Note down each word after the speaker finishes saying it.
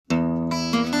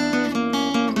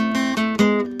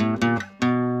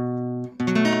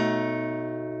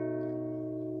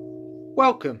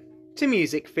Welcome to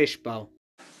Music Fishbowl.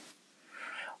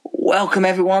 Welcome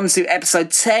everyone to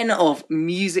episode 10 of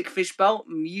Music Fishbowl,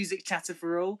 Music Chatter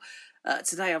for All.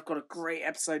 Today I've got a great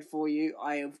episode for you.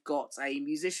 I have got a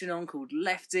musician on called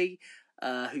Lefty,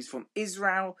 who's from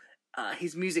Israel.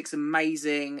 His music's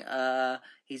amazing.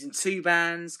 He's in two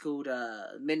bands called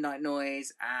Midnight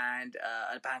Noise and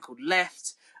a band called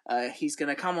Left. He's going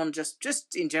to come on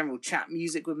just in general chat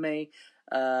music with me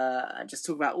and just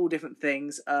talk about all different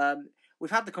things. We've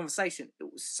had the conversation.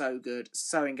 It was so good,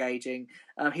 so engaging.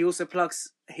 He also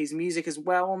plugs his music as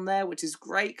well on there, which is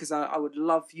great because I would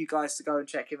love for you guys to go and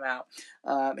check him out.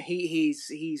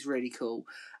 He's really cool.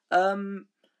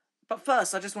 But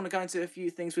first, I just want to go into a few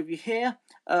things with you here.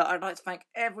 I'd like to thank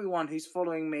everyone who's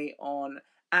following me on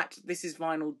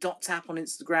 @thisisvinyl.tap on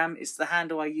Instagram. It's the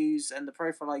handle I use and the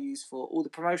profile I use for all the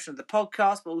promotion of the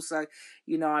podcast, but also,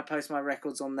 I post my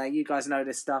records on there. You guys know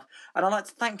this stuff. And I'd like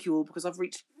to thank you all because I've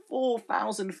reached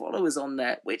 4,000 followers on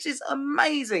there, which is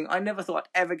amazing. I never thought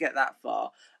I'd ever get that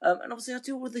far. And obviously I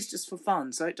do all of this just for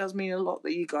fun, so it does mean a lot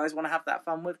that you guys want to have that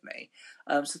fun with me.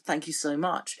 So thank you so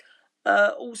much.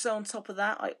 Also on top of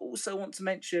that, I also want to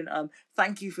mention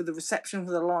thank you for the reception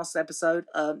for the last episode.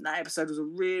 That episode was a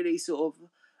really sort of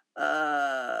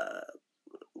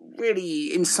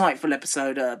really insightful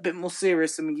episode, a bit more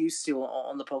serious than we used to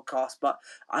on the podcast, but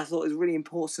I thought it was really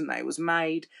important that it was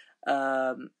made.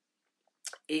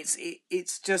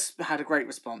 It's just had a great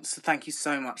response, so thank you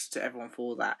so much to everyone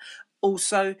for that.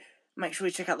 Also, make sure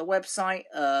you check out the website.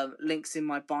 Links in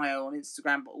my bio on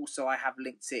Instagram, but also I have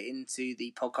linked it into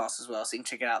the podcast as well, so you can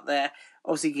check it out there.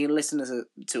 Obviously, you can listen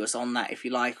to us on that if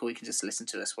you like, or you can just listen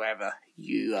to us wherever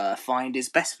you find is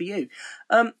best for you.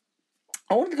 I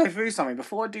wanted to go through something.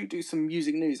 Before I do some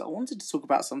music news, I wanted to talk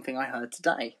about something I heard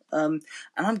today. And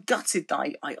I'm gutted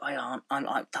that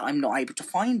I'm not able to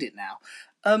find it now.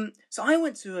 So I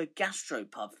went to a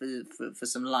gastropub for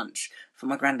some lunch for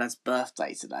my granddad's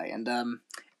birthday today, and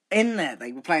in there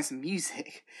they were playing some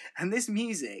music, and this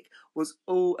music was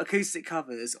all acoustic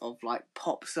covers of like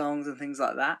pop songs and things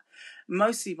like that,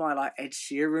 mostly by like Ed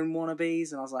Sheeran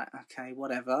wannabes, and I was like, okay,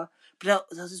 whatever. But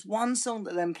there was this one song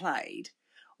that then played,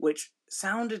 which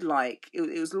sounded like it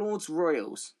was Lord's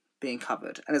Royals being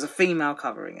covered, and there's a female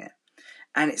covering it,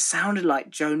 and it sounded like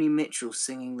Joni Mitchell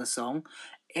singing the song.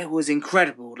 It was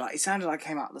incredible. Like, it sounded like it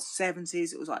came out of the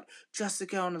 70s. It was like just a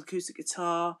girl on an acoustic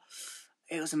guitar.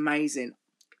 It was amazing.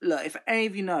 Look, if any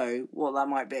of you know what that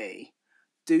might be,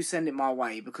 do send it my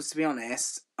way, because to be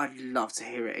honest, I'd love to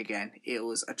hear it again. It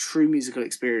was a true musical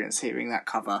experience hearing that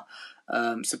cover.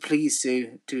 So please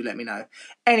do let me know.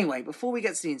 Anyway, before we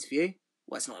get to the interview,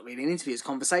 well, it's not really an interview, it's a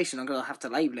conversation. I'm going to have to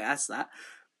label it as that.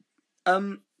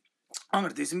 I'm going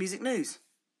to do some music news.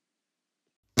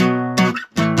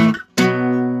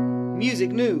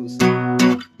 Music news.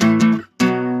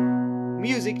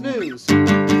 Music news.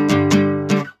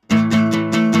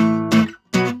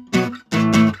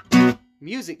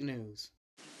 Music news.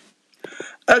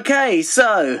 Okay,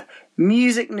 so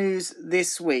music news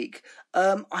this week.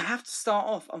 I have to start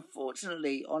off,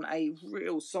 unfortunately, on a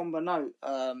real somber note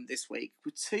this week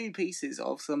with two pieces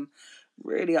of some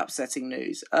really upsetting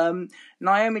news.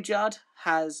 Naomi Judd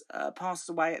has passed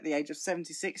away at the age of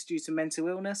 76 due to mental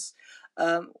illness.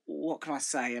 What can I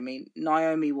say? I mean,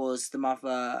 Naomi was the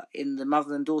mother in the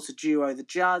mother and daughter duo The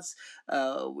Judds,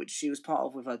 which she was part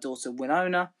of with her daughter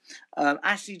Winona.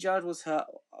 Ashley Judd was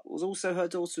also her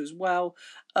daughter as well.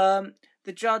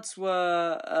 The Judds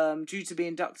were due to be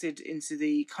inducted into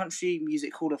the Country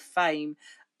Music Hall of Fame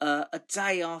a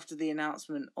day after the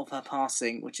announcement of her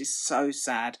passing, which is so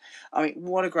sad. I mean,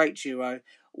 what a great duo.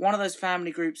 One of those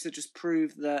family groups that just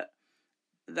prove that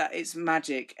it's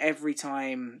magic every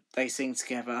time they sing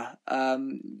together.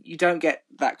 You don't get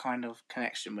that kind of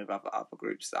connection with other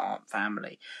groups that aren't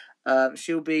family.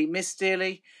 She'll be missed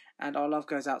dearly, and our love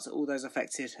goes out to all those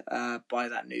affected by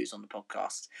that news on the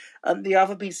podcast. The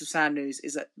other piece of sad news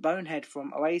is that Bonehead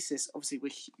from Oasis, obviously we're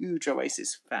huge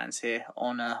Oasis fans here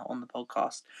on the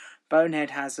podcast. Bonehead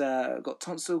has got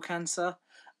tonsil cancer.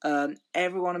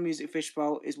 Everyone on Music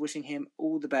Fishbowl is wishing him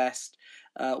all the best.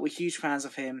 We're huge fans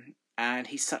of him, and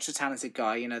he's such a talented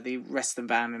guy. The rest of the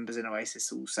band members in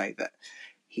Oasis all say that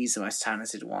he's the most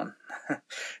talented one.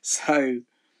 So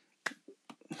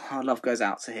our love goes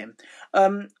out to him.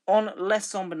 On less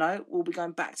somber note, we'll be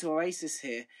going back to Oasis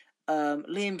here.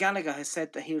 Liam Gallagher has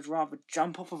said that he would rather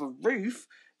jump off of a roof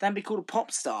than be called a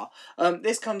pop star.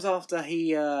 This comes after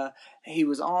he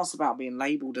was asked about being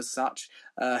labelled as such.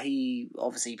 He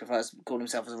obviously prefers to call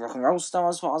himself as a rock and roll star,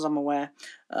 as far as I'm aware,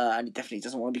 and he definitely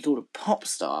doesn't want to be called a pop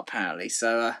star, apparently.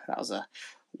 So that was a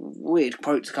weird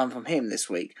quote to come from him this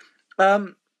week.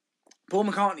 Paul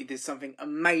McCartney did something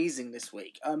amazing this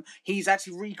week. He's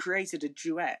actually recreated a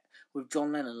duet with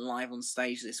John Lennon live on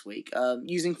stage this week,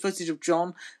 using footage of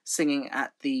John singing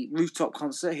at the rooftop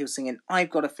concert. He was singing "I've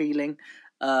Got a Feeling."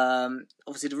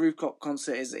 Obviously, the rooftop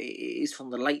concert is from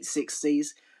the late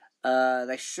 '60s.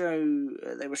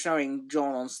 They were showing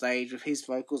John on stage with his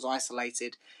vocals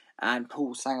isolated, and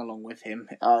Paul sang along with him.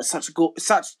 A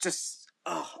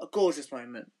gorgeous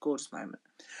moment. Gorgeous moment.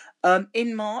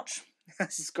 In March.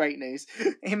 This is great news.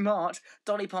 In March,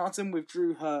 Dolly Parton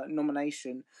withdrew her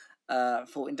nomination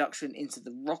for induction into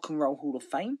the Rock and Roll Hall of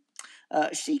Fame.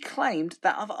 She claimed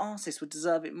that other artists would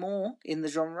deserve it more in the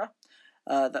genre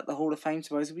that the Hall of Fame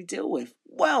supposedly deal with.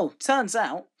 Well, turns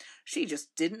out she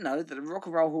just didn't know that the Rock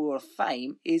and Roll Hall of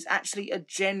Fame is actually a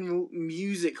general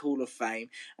music Hall of Fame,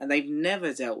 and they've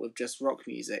never dealt with just rock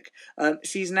music.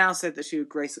 She's now said that she would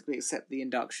gracefully accept the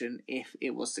induction if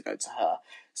it was to go to her.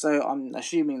 So I'm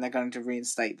assuming they're going to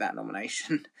reinstate that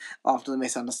nomination after the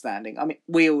misunderstanding. I mean,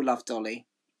 we all love Dolly.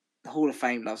 The Hall of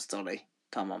Fame loves Dolly.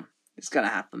 Come on. It's going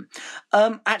to happen.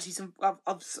 Actually,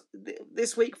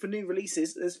 this week for new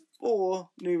releases, there's 4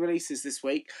 new releases this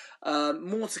week.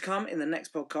 More to come in the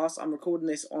next podcast. I'm recording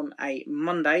this on a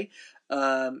Monday.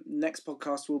 Next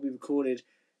podcast will be recorded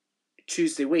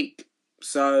Tuesday week.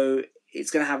 So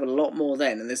it's going to have a lot more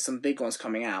then, and there's some big ones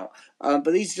coming out.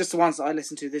 But these are just the ones that I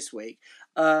listened to this week.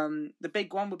 The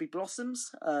big one would be Blossoms.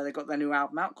 They got their new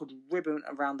album out called Ribbon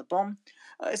Around the Bomb.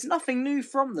 It's nothing new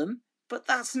from them, but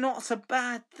that's not a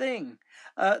bad thing.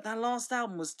 Their last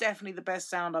album was definitely the best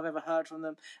sound I've ever heard from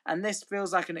them, and this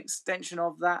feels like an extension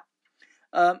of that.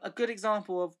 A good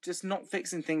example of just not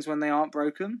fixing things when they aren't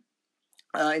broken.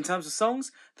 In terms of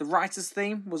songs, The Writer's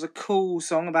Theme was a cool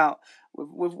song about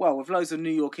with loads of New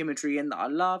York imagery in that I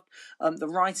loved. The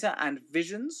Writer and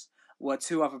Visions were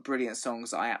 2 other brilliant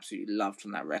songs that I absolutely loved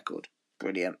from that record.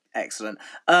 Brilliant. Excellent.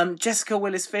 Jessica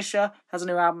Willis-Fisher has a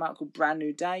new album out called Brand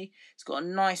New Day. It's got a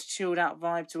nice chilled out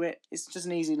vibe to it. It's just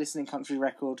an easy listening country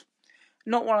record.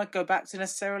 Not one I'd go back to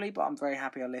necessarily, but I'm very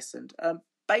happy I listened.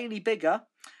 Bailey Bigger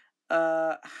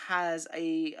has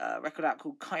a record out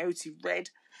called Coyote Red.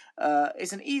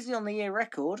 It's an easy on the ear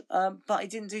record, but it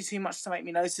didn't do too much to make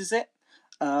me notice it.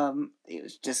 It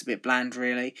was just a bit bland,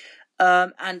 really.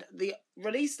 And the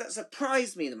release that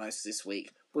surprised me the most this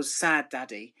week was Sad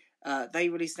Daddy. They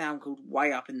released an album called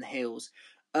Way Up in the Hills.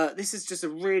 This is just a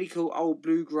really cool old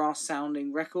bluegrass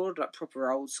sounding record, like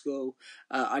proper old school.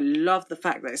 I love the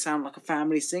fact that it sounds like a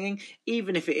family singing,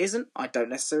 even if it isn't. I don't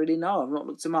necessarily know. I've not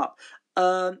looked them up.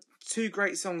 2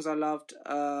 great songs I loved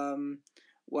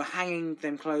were Hanging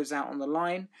Them Clothes Out on the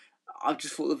Line. I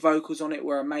just thought the vocals on it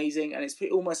were amazing, and it's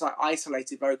almost like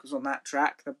isolated vocals on that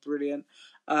track. They're brilliant.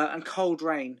 And Cold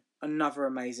Rain, another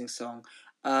amazing song.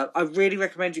 I really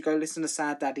recommend you go listen to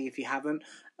Sad Daddy if you haven't.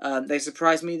 They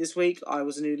surprised me this week. I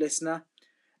was a new listener.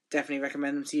 Definitely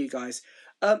recommend them to you guys.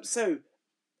 So,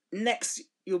 next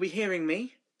you'll be hearing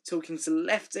me talking to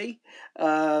Lefty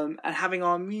and having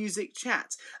our music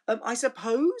chat. I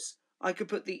suppose I could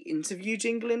put the interview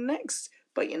jingle in next,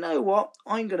 but you know what?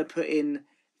 I'm going to put in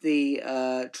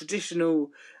the traditional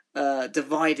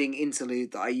dividing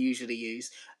interlude that I usually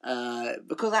use,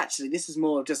 because actually this is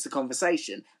more of just a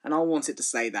conversation and I want it to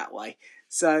stay that way.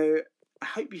 So I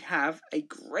hope you have a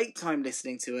great time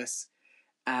listening to us,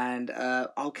 and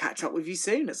I'll catch up with you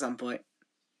soon at some point.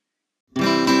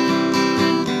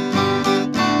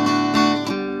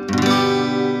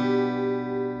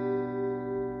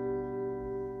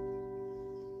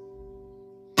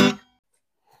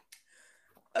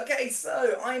 Okay,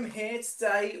 so I'm here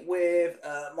today with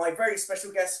my very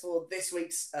special guest for this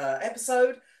week's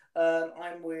episode.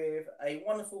 I'm with a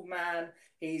wonderful man.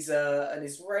 He's an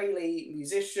Israeli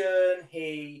musician.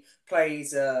 He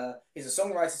plays. He's a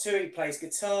songwriter too. He plays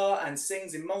guitar and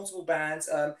sings in multiple bands.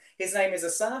 His name is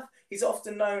Asaf. He's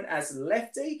often known as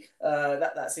Lefty.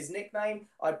 That's his nickname.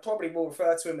 I probably will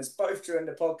refer to him as both during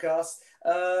the podcast.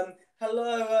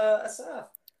 Hello, Asaf.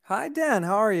 Hi, Dan.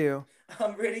 How are you?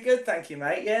 I'm really good, thank you,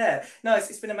 mate. Yeah, no,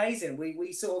 it's been amazing.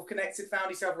 We sort of connected, found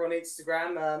each other on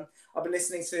Instagram. I've been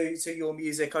listening to your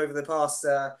music over the past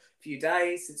few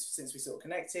days since we sort of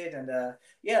connected, and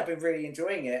yeah, I've been really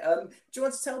enjoying it. Do you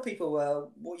want to tell people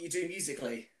what you do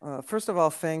musically? First of all,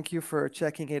 thank you for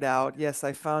checking it out. Yes,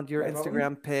 I found your No problem.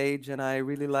 Instagram page, and I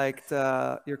really liked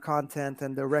your content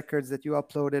and the records that you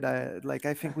uploaded.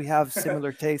 I think we have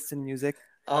similar tastes in music.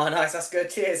 Oh, nice. That's good.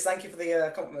 Cheers. Thank you for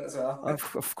the compliment as well.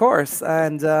 Of course.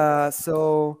 And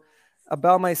so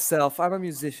about myself, I'm a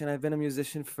musician. I've been a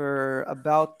musician for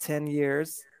about 10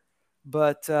 years,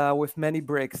 but with many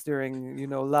breaks during,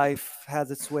 life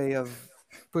has its way of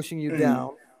pushing you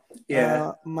down.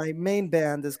 Yeah. My main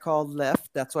band is called Left.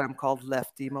 That's why I'm called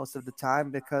Lefty most of the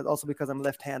time, because I'm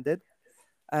left-handed.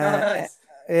 Oh, Uh, eh, nice.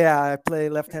 yeah, I play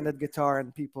left-handed guitar,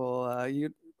 and people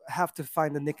you have to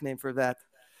find a nickname for that.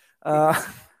 Uh,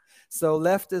 so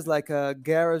Left is like a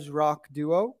garage rock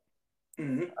duo.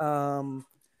 Mm-hmm. Um,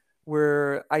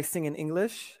 where I sing in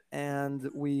English, and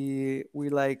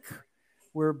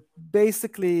we're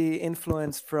basically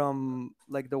influenced from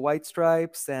like the White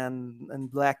Stripes and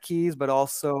Black Keys, but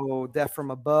also Death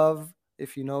from Above,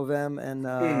 if you know them,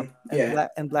 Mm. Yeah.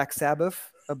 And Black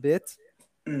Sabbath a bit.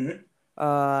 Mm-hmm.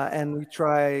 And we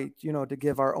try, to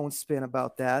give our own spin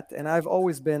about that. And I've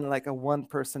always been like a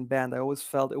one-person band. I always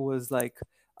felt it was like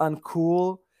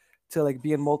uncool to like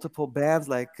be in multiple bands,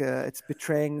 like it's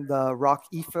betraying the rock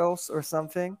ethos or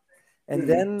something. And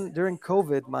Mm-hmm. then during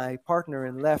COVID, my partner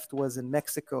in Left was in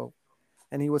Mexico,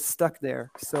 and he was stuck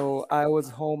there. So I was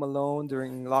home alone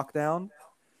during lockdown,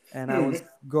 and I was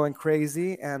Mm-hmm. going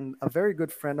crazy. And a very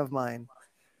good friend of mine,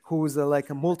 who's like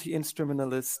a multi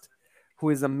instrumentalist, who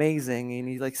is amazing, and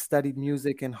he like studied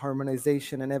music and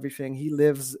harmonization and everything. He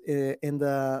lives in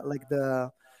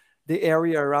the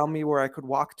area around me where I could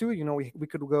walk to. We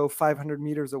could go 500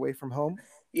 meters away from home.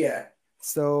 Yeah.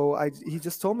 So he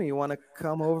just told me, you want to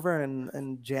come over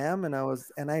and jam, and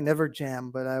I never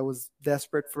jam, but I was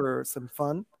desperate for some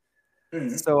fun.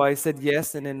 Mm-hmm. So I said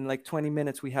yes, and in like 20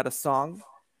 minutes we had a song,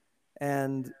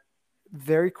 and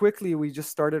very quickly we just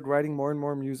started writing more and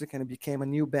more music, and it became a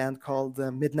new band called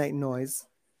Midnight Noise,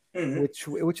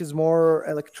 Mm-hmm. which is more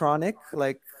electronic,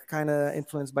 like kind of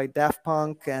influenced by Daft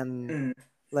Punk and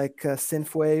like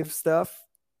synthwave stuff.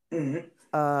 Mm-hmm.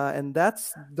 And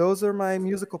those are my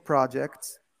musical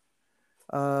projects.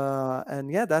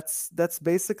 And yeah, that's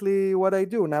basically what I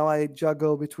do now. I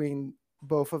juggle between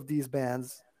both of these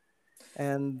bands,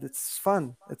 and it's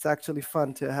fun. It's actually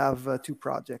fun to have two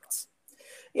projects.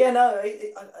 Yeah, no,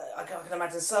 I can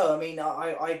imagine so. I mean,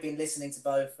 I've been listening to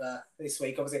both this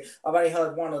week. Obviously, I've only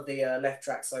heard one of the left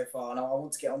tracks so far, and I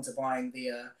want to get on to buying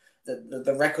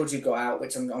the record you got out,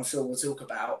 which I'm sure we'll talk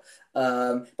about.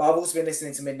 But I've also been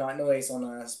listening to Midnight Noise on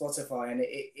Spotify, and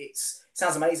it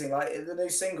sounds amazing. Like the new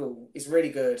single is really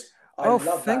good. I Oh, love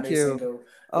that thank new you. single.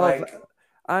 Oh, Like,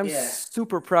 I'm yeah.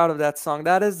 super proud of that song.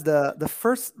 That is the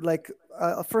first, like,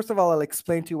 first of all, I'll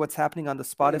explain to you what's happening on the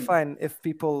Mm. Spotify, and if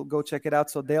people go check it out,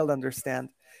 so they'll understand.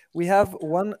 We have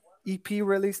one EP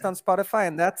released on Spotify,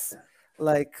 and that's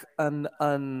like an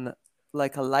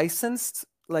like a licensed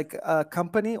like a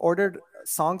company ordered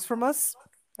songs from us,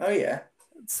 Oh yeah.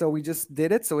 so we just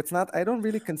did it. So it's not, I don't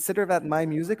really consider that my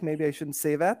music. Maybe I shouldn't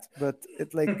say that, but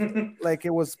it like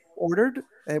it was ordered,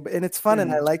 and it's fun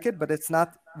and I Mm. like it, but it's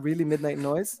not really Midnight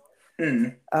Noise.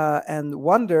 Mm. And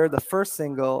Wonder, the first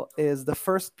single, is the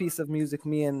first piece of music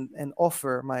me and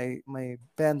Offer, my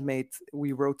bandmate,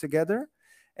 we wrote together.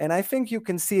 And I think you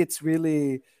can see it's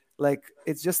really like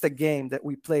it's just a game that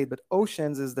we played. But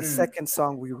Oceans is the Mm. second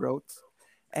song we wrote,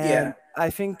 and Yeah. I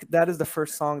think that is the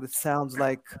first song that sounds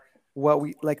like what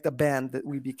we like the band that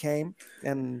we became.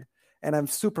 and and I'm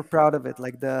super proud of it.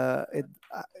 Like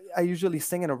I usually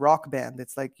sing in a rock band.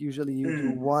 It's like usually you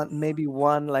do Mm.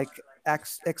 one like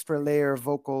extra layer of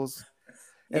vocals.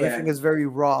 Everything Yeah. is very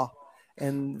raw,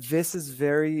 and this is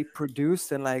very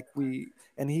produced, and like we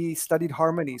and he studied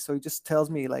harmony, so he just tells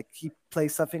me like he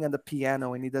plays something on the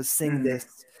piano and he does sing Mm. this,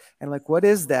 and like what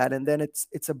is that, and then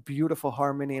it's a beautiful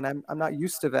harmony, and I'm not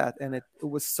used to that, and it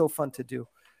was so fun to do.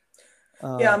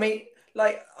 Yeah, uh I mean,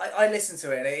 like I listened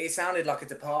to it and it sounded like a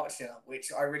departure,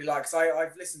 which I really like. Because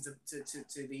I've listened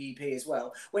to the EP as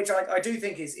well, which I do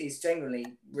think is genuinely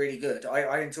really good.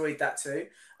 I enjoyed that too.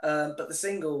 But the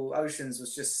single Oceans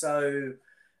was just so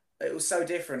it was so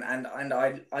different, and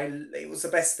I it was the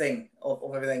best thing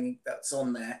of everything that's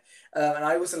on there. And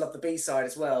I also love the B side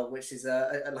as well, which is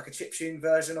like a chiptune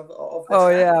version of the oh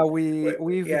track. yeah,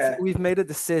 we've Yeah. we've made a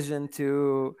decision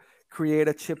to create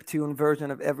a chip tune version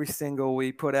of every single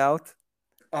we put out.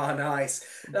 Oh, nice.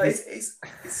 No, Be- it's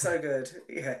so good.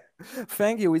 Yeah.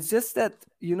 Thank you. It's just that,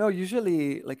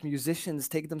 usually like musicians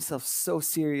take themselves so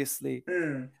seriously.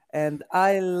 Mm, And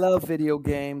I love video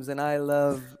games and I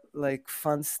love like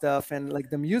fun stuff, and like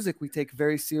the music we take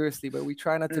very seriously, but we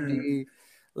try not to mm. be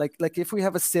like if we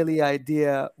have a silly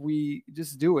idea, we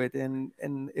just do it. And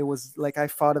it was like I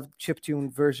thought of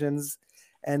chiptune versions,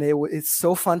 and it's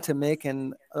so fun to make,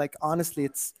 and like honestly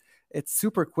it's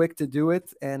super quick to do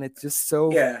it, and it's just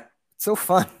Yeah. so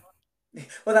fun.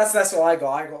 Well, that's what I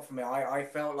got. I got from it. I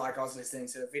felt like I was listening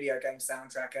to a video game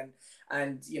soundtrack, and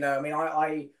I mean,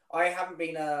 I haven't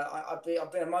been I've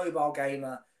been a mobile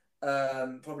gamer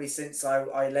probably since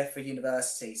I left for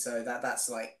university. So that's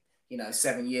like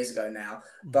 7 years ago now.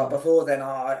 But Mhm. before then,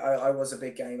 I was a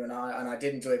big gamer, and I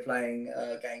did enjoy playing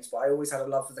games. But I always had a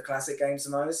love for the classic games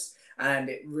the most, and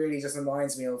it really just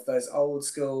reminds me of those old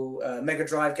school Mega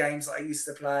Drive games that I used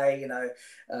to play.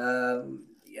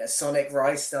 Yeah, Sonic,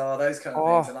 Rise Star, those kind of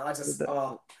things. Oh, And I just, th-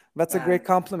 oh that's a great man,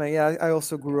 compliment. Yeah, I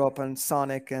also grew up on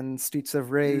Sonic and Streets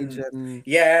of Rage,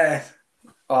 yeah.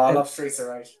 Oh, I and love Streets of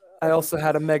Rage. I also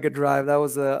had a Mega Drive. That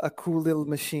was a cool little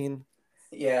machine.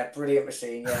 Yeah, brilliant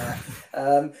machine. Yeah,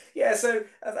 yeah. So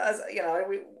as you know,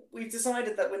 we've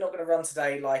decided that we're not going to run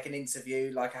today like an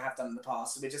interview, like I have done in the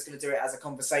past. So we're just going to do it as a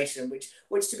conversation,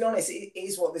 which to be honest,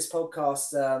 is what this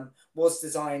podcast was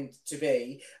designed to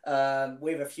be,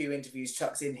 with a few interviews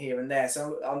chucked in here and there.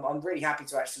 So I'm really happy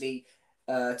to actually.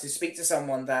 To speak to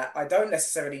someone that I don't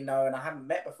necessarily know and I haven't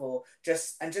met before,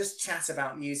 just chat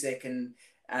about music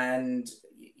and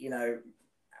you know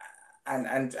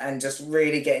and just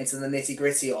really get into the nitty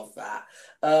gritty of that.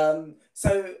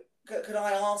 So could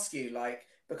I ask you, like,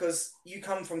 because you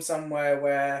come from somewhere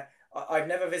where I've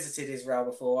never visited Israel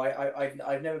before.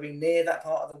 I've never been near that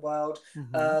part of the world.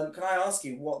 Mhm. Can I ask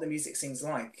you what the music scene's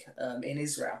like in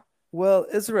Israel? Well,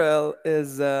 Israel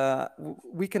is,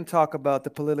 we can talk about the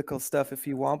political stuff if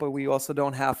you want, but we also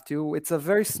don't have to. It's a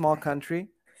very small country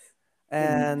Mm,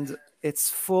 and it's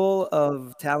full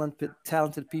of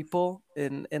talented people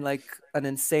in like an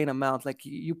insane amount. Like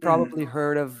you mm, probably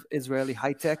heard of Israeli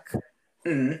high tech.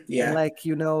 And yeah, like,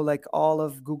 like all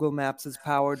of Google Maps is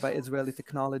powered by Israeli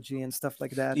technology and stuff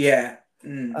like that. yeah,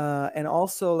 And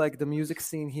also like the music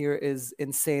scene here is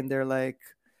insane. They're like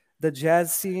the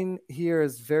jazz scene here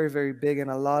is very, very big, and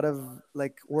a lot of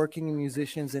like working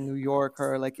musicians in New York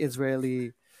are like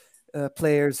Israeli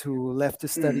players who left to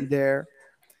study mm, there.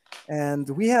 And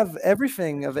we have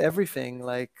everything of everything.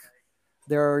 Like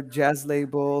there are jazz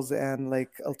labels and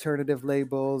like alternative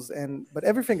labels, and but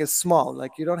everything is small.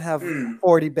 Like you don't have mm,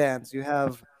 40 bands, you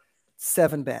have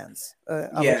 7 bands of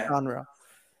a yeah, genre.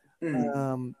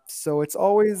 mm, So it's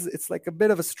like a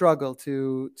bit of a struggle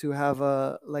to have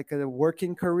a like a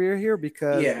working career here,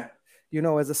 because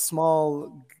yeah, as a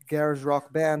small garage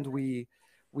rock band,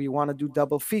 we want to do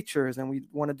double features, and we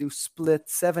want to do split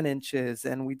 7 inches,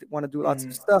 and we want to do lots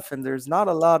of mm. stuff, and there's not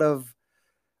a lot of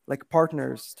like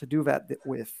partners to do that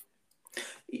with.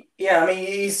 Yeah, I mean,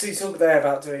 you used to talk there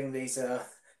about doing these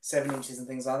 7 inches and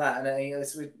things like that, and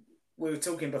we were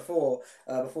talking before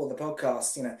the podcast.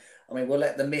 I mean, we'll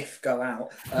let the myth go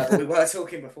out, but we were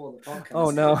talking before the Oh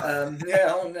podcast. no. Yeah,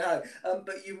 oh no.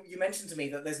 But you mentioned to me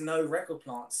that there's no record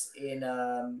plants in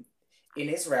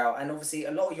Israel, and obviously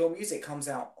a lot of your music comes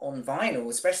out on vinyl,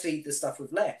 especially the stuff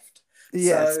with Left.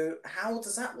 Yes. So how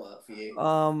does that work for you?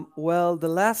 Well,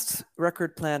 the last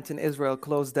record plant in Israel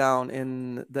closed down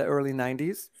in the early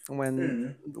 90s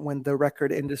Mm, when the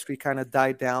record industry kind of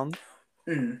died down.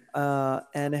 mm,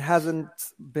 And it hasn't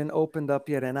been opened up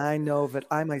yet. And I know that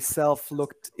I myself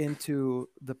looked into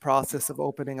the process of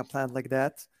opening a plant like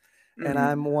that. And mm.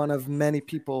 I'm one of many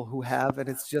people who have, and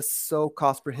it's just so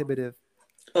cost prohibitive.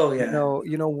 Oh yeah.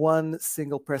 One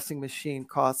single pressing machine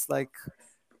costs like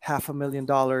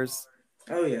 $500,000,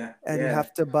 Oh yeah. and you Yeah.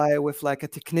 have to buy it with like a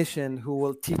technician who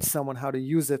will teach someone how to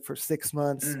use it for 6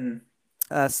 months. Mm,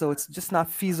 So it's just not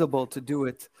feasible to do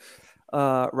it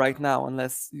right now,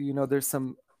 unless there's some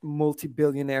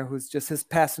multi-billionaire who's just his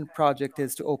passion project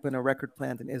is to open a record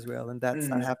plant in Israel, and that's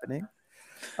not mm, happening.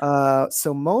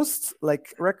 So most like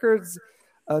records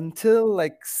until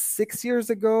like 6 years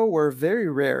ago were very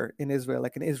rare in Israel,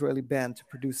 like an Israeli band to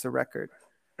produce a record.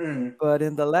 mm, But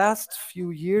in the last few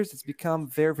years, it's become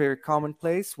very, very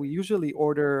commonplace. We usually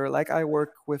order, like I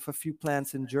work with a few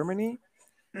plants in Germany,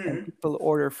 and mm. people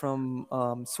order from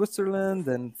Switzerland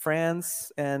and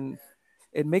France, and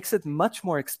it makes it much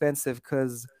more expensive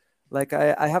because, like,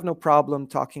 I have no problem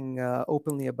talking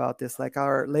openly about this. Like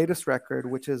our latest record,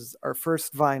 which is our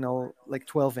first vinyl, like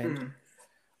 12 inch,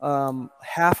 Mm.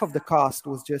 half of the cost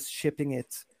was just shipping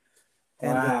it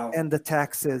and Wow. the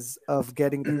taxes of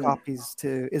getting the Mm. copies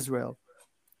to Israel.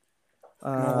 My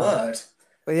Uh, word.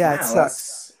 but yeah, it Wow,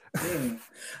 sucks. that's.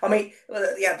 I mean,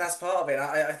 well, yeah, that's part of it.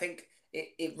 I think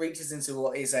it reaches into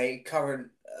what is a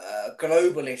current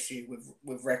global issue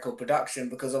with record production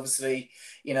because obviously,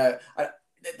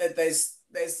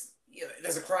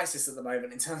 there's a crisis at the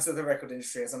moment in terms of the record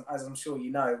industry, as I'm sure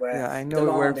you know, where Yeah, I know it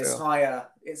very demand is well. higher,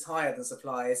 it's higher than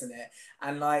supply, isn't it?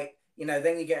 And like,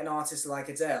 then you get an artist like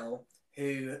Adele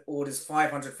who orders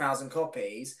 500,000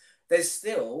 copies. There's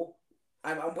still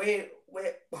and we're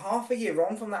half a year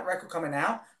on from that record coming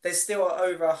out. There's still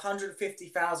over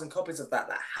 150,000 copies of that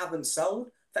haven't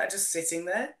sold, that are just sitting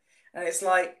there. And it's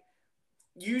like,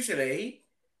 usually,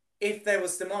 if there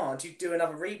was demand, you'd do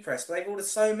another repress. But they've ordered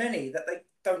so many that they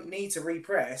don't need to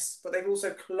repress, but they've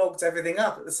also clogged everything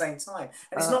up at the same time.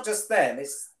 And it's Uh, not just them;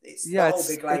 it's the yeah, whole it's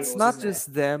big it's labels, not isn't it?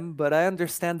 just them, but I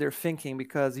understand their thinking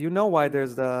because you know why Mm.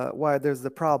 there's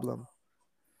the problem.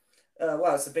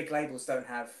 Well, it's the big labels don't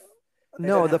have they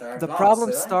don't No, have their own the plants,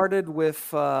 problem do they? started with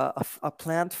a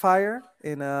plant fire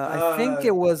in I think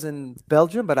it Oh, was in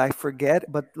Belgium, but I forget.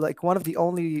 But like one of the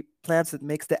only plants that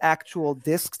makes the actual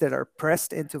discs that are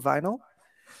pressed into vinyl,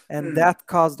 and mm, that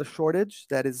caused a shortage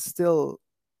that is still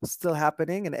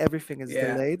happening, and everything is yeah,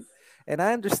 delayed. And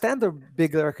I understand the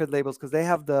big record labels because they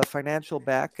have the financial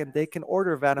back and they can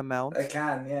order that they amount,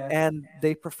 can, yeah, and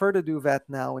they prefer to do that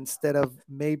now instead of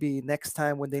maybe next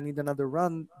time when they need another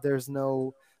run there's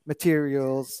no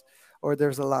materials or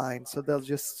there's a line, so they'll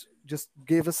just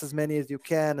give us as many as you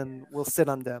can and we'll sit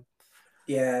on them.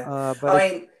 yeah. But I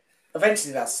mean,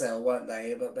 eventually they'll sell, won't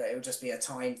they? But it'll just be a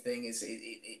time thing.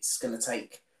 It's going to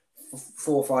take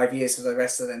 4 or 5 years for the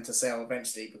rest of them to sell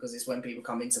eventually because it's when people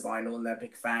come into vinyl and they're a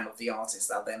big fan of the artist,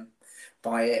 they'll then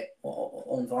buy it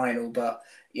on vinyl. But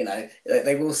you know,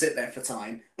 they will sit there for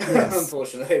time. yes.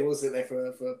 Unfortunately, they will sit there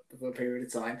for a period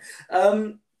of time.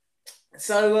 Um,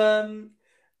 so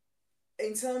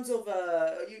in terms of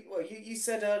you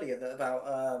said earlier that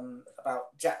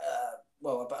about Jack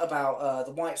about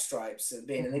the White Stripes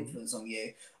being an Mhm. influence on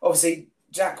you. Obviously,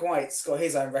 Jack White's got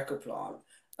his own record plant.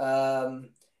 Um,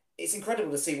 it's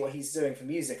incredible to see what he's doing for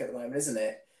music at the moment, isn't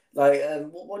it? Like,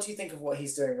 what do you think of what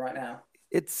he's doing right now?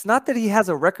 It's not that he has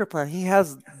a record plan, he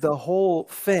has the whole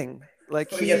thing,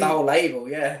 like Well, yeah, the he whole label,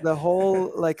 yeah. the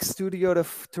whole like studio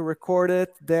to record it,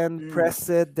 then Mm, press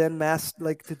it, then mass,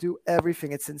 like to do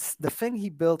everything. The thing he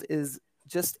built is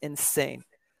just insane.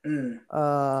 mm,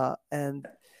 And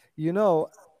you know,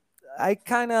 he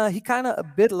kind of a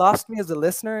bit lost me as a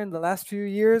listener in the last few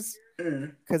years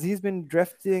mm, because he's been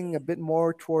drifting a bit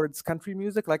more towards country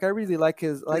music. Like I really like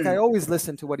his, like I mm. always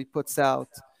listen to what he puts out,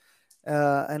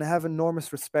 and I have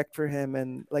enormous respect for him.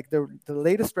 And like the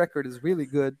latest record is really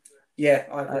good. Yeah,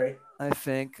 I I agree. I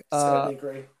think. Totally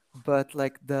agree. But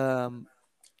like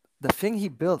the thing he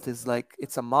built is like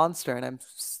it's a monster, and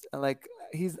like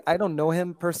I don't know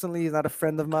him personally, he's not a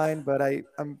friend of mine, but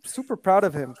I'm super proud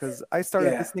of him because I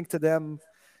started Yeah. listening to them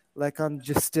like on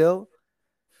just still,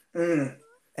 Mm,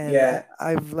 and yeah.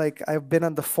 I've been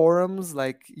on the forums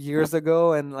like years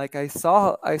ago, and like I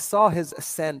saw his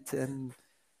ascent, and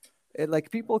it,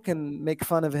 like people can make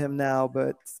fun of him now,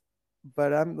 but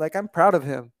I'm proud of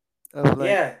him of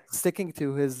like Yeah. sticking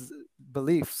to his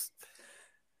beliefs.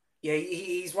 Yeah,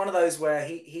 he's one of those where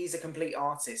he's a complete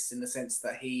artist in the sense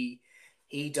that he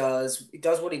does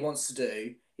what he wants to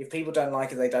do. If people don't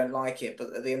like it, they don't like it.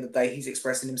 But at the end of the day, he's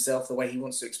expressing himself the way he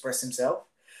wants to express himself,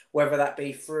 whether that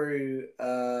be through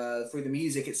the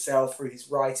music itself, through his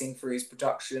writing, through his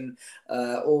production,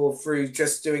 or through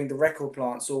just doing the record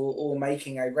plants or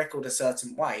making a record a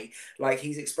certain way. Like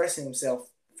he's expressing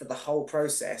himself for the whole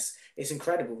process. It's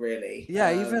incredible, really.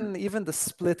 Yeah, even the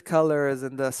split colors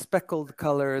and the speckled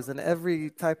colors and every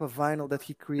type of vinyl that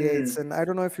he creates. Mm, And I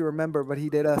don't know if you remember, but he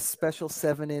did a special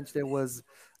 7 inch that was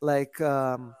like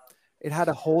it had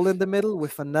a hole in the middle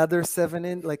with another 7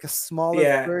 inch, like a smaller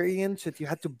yeah. 30 inch that you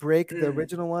had to break the Mm,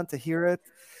 original one to hear it.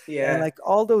 And yeah. like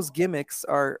all those gimmicks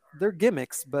they're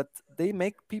gimmicks, but they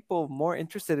make people more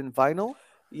interested in vinyl,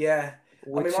 Yeah.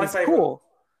 I mean, which my is favorite. cool.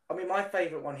 I mean, my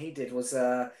favorite one he did was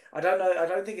I don't know. I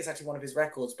don't think it's actually one of his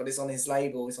records, but it's on his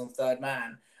label. It's on Third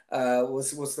Man.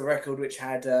 Was the record which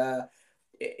had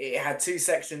it had two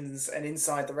sections, and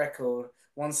inside the record,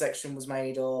 one section was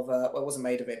made of well, it wasn't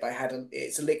made of it, but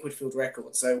it's a liquid filled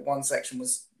record. So one section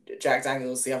was Jack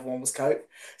Daniels, the other one was Coke.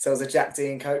 So it was a Jack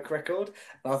D and Coke record,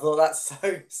 and I thought that's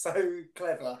so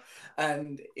clever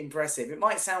and impressive. It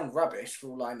might sound rubbish for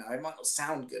all I know. It might not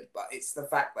sound good, but it's the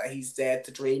fact that he's dared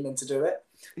to dream and to do it.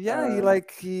 Yeah,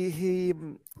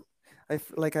 Um,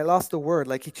 I lost the word.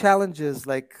 Like he challenges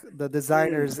like the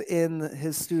mm, designers in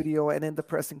his studio and in the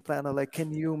pressing plant of like,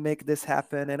 can you make this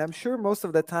happen? And I'm sure most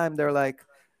of the time they're like,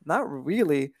 not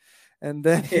really. And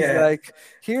then he's yeah, like,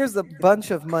 here's a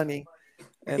bunch of money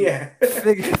and yeah.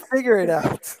 figure it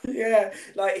out. Yeah,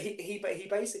 like he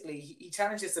basically he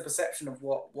challenges the perception of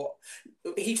what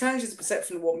he challenges the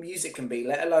perception of what music can be,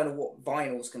 let alone of what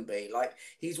vinyls can be. Like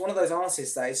he's one of those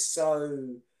artists that is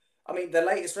so. I mean, the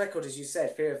latest record, as you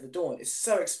said, "Fear of the Dawn," is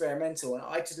so experimental, and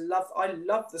I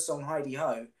love the song "Heidi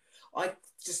Ho." I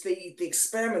just the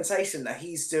experimentation that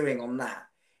he's doing on that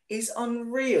is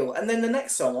unreal. And then the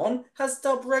next song on has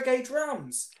dub reggae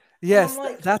drums, and I'm Yes,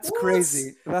 like, that's what?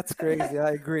 crazy. That's crazy.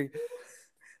 I agree.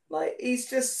 Like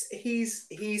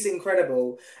he's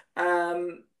incredible.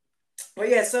 Um, but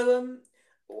yeah, so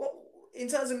what, in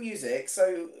terms of music,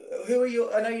 so who are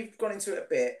your? I know you've gone into it a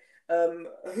bit.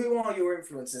 Who are your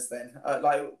influences then?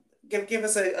 Like, give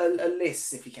us a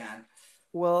list if you can.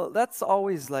 Well, that's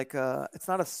always like it's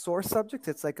not a sore subject,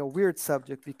 it's like a weird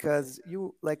subject because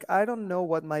you like I don't know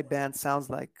what my band sounds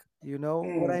like. You know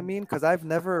what I Mm, mean? Because I've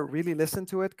never really listened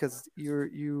to it because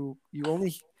you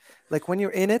only like when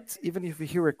you're in it, even if you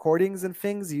hear recordings and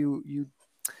things, you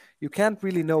can't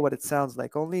really know what it sounds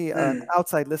like. Only an mm,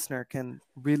 outside listener can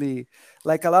really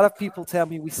like a lot of people tell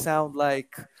me we sound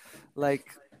like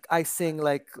I sing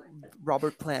like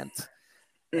Robert Plant,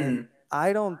 and mm,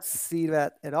 I don't see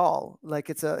that at all. Like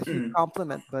it's a huge mm,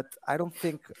 compliment, but I don't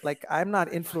think like I'm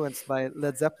not influenced by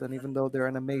Led Zeppelin, even though they're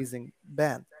an amazing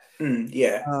band.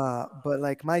 yeah. But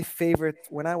like my favorite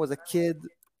when I was a kid,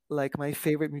 like my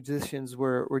favorite musicians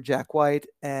were Jack White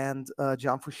and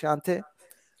John Frusciante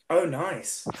Oh,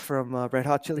 nice. from Red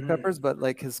Hot Chili Mm, Peppers, but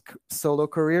like his solo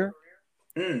career.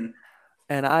 mm,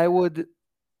 And I would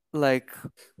like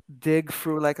dig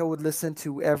through, like I would listen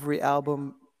to every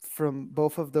album from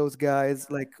both of those guys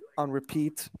like on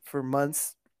repeat for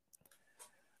months.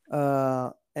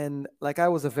 And like I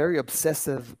was a very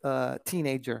obsessive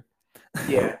teenager.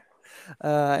 yeah.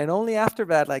 And only after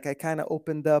that, like I kind of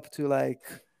opened up to like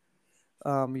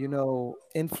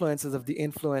influences of the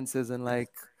influences and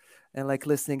like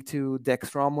listening to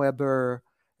Dex Romweber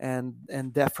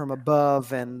and Death from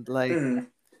Above and Mm,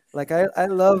 like I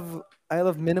love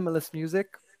minimalist music,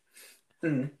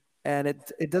 mm, and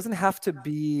it doesn't have to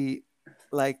be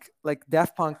like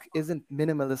Daft Punk isn't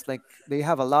minimalist. Like they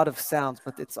have a lot of sounds,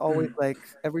 but it's always mm. like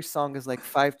every song is like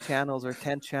 5 channels or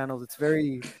 10 channels. It's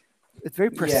very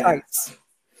Yeah. precise.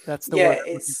 That's the Yeah, word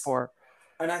I'm looking it's for.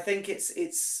 and I think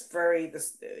it's very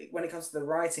this when it comes to the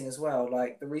writing as well.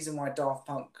 Like the reason why Daft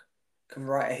Punk can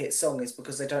write a hit song is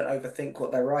because they don't overthink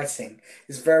what they're writing.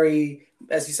 It's very,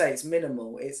 as you say, it's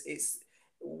minimal. It's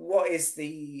what is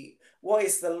the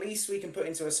least we can put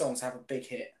into a song to have a big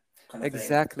hit kind of thing.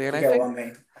 Exactly, and If you I get think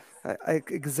what I mean.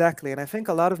 exactly, and I think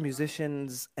a lot of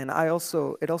musicians, and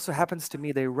it also happens to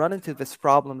me. They run into this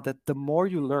problem that the more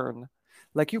you learn,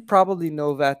 like you probably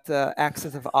know that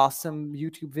Access of Awesome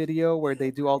YouTube video where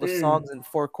they do all the Mm. songs in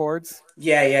 4 chords.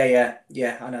 Yeah, yeah, yeah,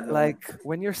 yeah. I know that one. Like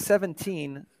when you're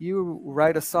 17, you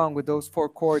write a song with those 4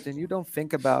 chords and you don't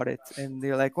think about it, and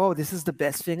you're like, "Oh, this is the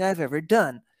best thing I've ever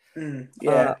done."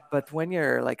 Yeah. But when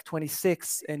you're like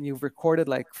 26 and you've recorded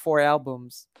like 4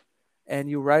 albums and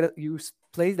you write it,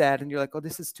 play that and you're like, oh,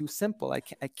 this is too simple. I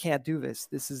can't do this.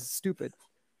 This is stupid.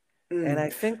 And Mm. I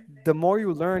think the more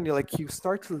you learn, you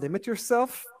start to limit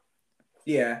yourself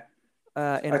Yeah.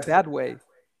 in I, a bad way.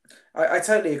 I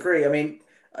totally agree. I mean,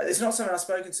 it's not something I've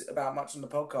spoken about much on the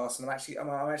podcast, and I'm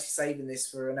actually saving this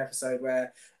for an episode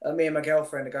where me and my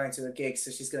girlfriend are going to a gig,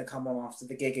 so she's going to come on after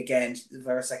the gig again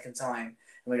for a second time, and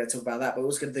we're going to talk about that. But we're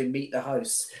also going to do meet the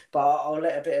hosts. But I'll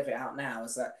let a bit of it out now.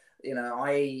 Is that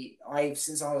I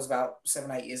since I was about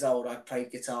 7 8 years old, I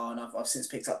played guitar, and I've since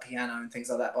picked up piano and things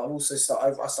like that. But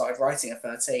I started writing at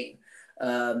 13,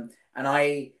 and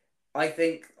I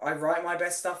think I write my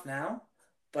best stuff now,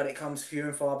 but it comes few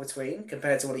and far between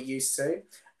compared to what it used to.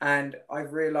 And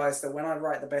I've realized that when I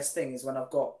write the best thing is when I've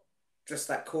got just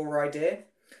that core idea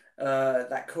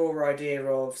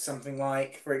of something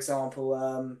like, for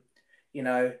example, you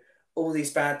know, all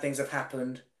these bad things have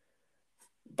happened,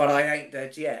 but I ain't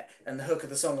dead yet. And the hook of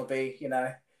the song will be,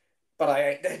 but I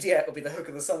ain't dead yet will be the hook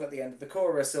of the song at the end of the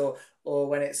chorus, or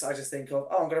when it's I just think of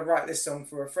I'm going to write this song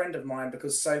for a friend of mine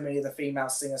because so many of the female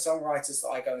singer songwriters that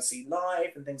I go and see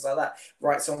live and things like that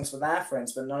write songs for their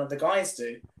friends, but none of the guys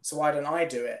do. So why don't I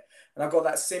do it? And I've got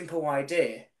that simple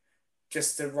idea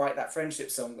just to write that friendship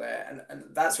song there, and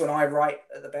that's when I write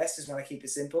at the best is when I keep it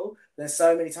simple. Then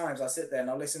so many times I sit there and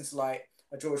I'll listen to like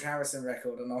a George Harrison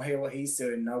record and I'll hear what he's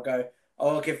doing and I'll go,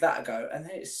 oh, I'll give that a go, and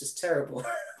then it's just terrible.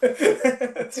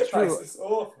 It's true. It's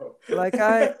awful. Like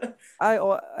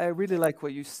I really like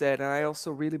what you said, and I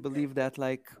also really believe that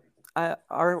like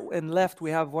our in Left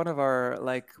we have one of our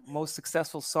like most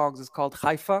successful songs is called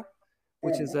Haifa,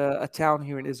 which is a town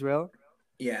here in Israel.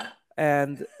 Yeah.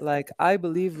 And like I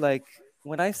believe like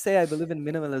when I say I believe in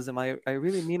minimalism, I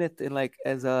really mean it in like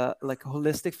as a like a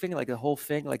holistic thing, like a whole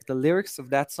thing. Like the lyrics of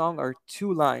that song are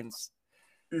 2 lines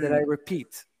that I Mm.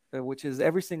 repeat, which is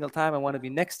every single time I want to be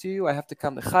next to you, I have to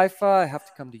come to Haifa, I have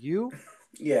to come to you.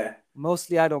 Yeah.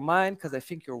 Mostly I don't mind because I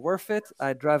think you're worth it.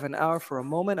 I drive an hour for a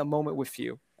moment with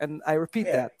you. And I repeat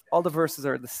Yeah. that. All the verses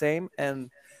are the same. And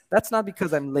that's not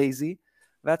because I'm lazy.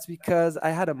 That's because I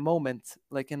had a moment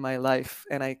like in my life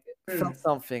and I felt Mm.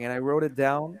 something and I wrote it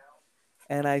down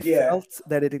and I Yeah. felt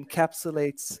that it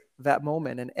encapsulates that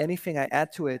moment and anything I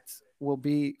add to it will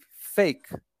be fake.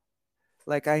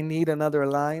 like I need another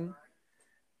line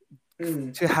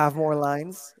Mm. to have more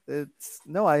lines. It's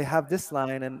no, I have this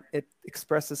line and it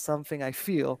expresses something I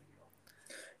feel.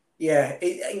 Yeah,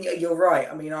 you're right.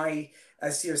 I mean,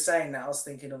 as you were saying that, I was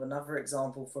thinking of another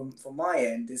example from my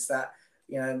end. Is that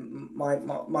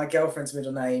my girlfriend's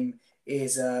middle name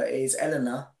is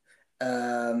Eleanor,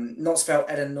 not spelled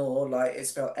Eleanor, like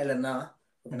it's spelled Eleanor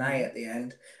with an A Hmm. at the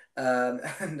end. And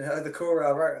the chorus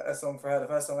I wrote a song for her. The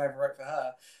first song I ever wrote for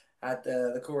her had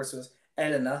the chorus was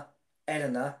Eleanor,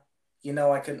 Eleanor. You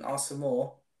know I couldn't ask for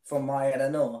more from my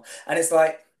Eleanor, and it's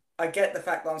like. I get the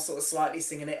fact that I'm sort of slightly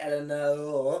singing it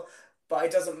Eleanor, but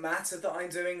it doesn't matter that I'm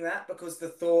doing that because the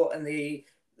thought and the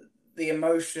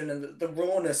emotion and the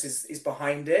rawness is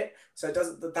behind it. So it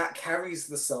doesn't that carries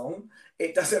the song.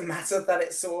 It doesn't matter that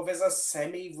it sort of is a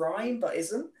semi rhyme, but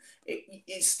isn't.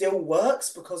 It still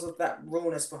works because of that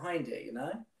rawness behind it. You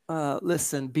know.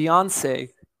 Listen, Beyonce,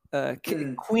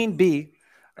 Mm, Queen Bee,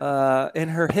 in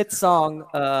her hit song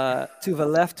to the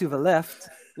Left,"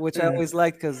 which I mm. always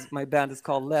like because my band is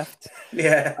called Left.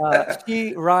 Yeah.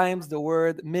 She rhymes the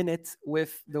word minute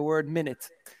with the word minute.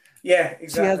 Yeah.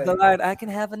 She has the Exactly. line, "I can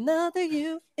have another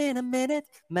you in a minute.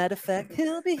 Matter of fact,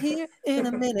 he'll be here in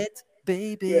a minute, Yeah.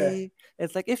 baby."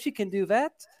 It's like if she can do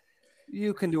that,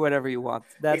 you can do whatever you want.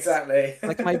 That's Exactly.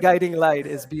 like my guiding light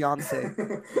is Beyonce.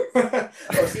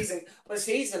 well,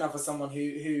 she's another someone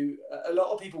who a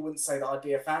lot of people wouldn't say that I'd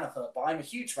be a fan of her, but I'm a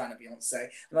huge fan of Beyonce,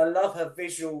 and I love her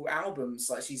visual albums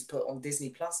like she's put on Disney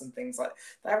Plus and things like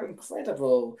they're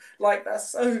incredible. Like that's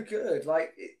so good.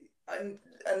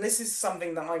 And this is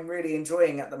something that I'm really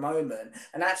enjoying at the moment.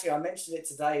 And actually, I mentioned it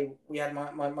today. We had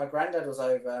my granddad was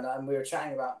over, and we were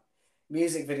chatting about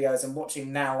music videos and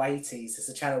watching Now 80s. It's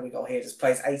a channel we got here, just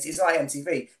plays 80s. It's like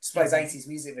MTV, just plays Mhm. 80s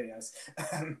music videos.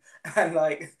 And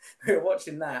like we were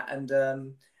watching that and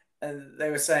they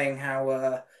were saying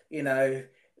how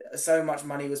so much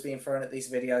money was being thrown at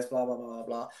these videos, blah blah blah blah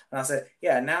blah. And I said,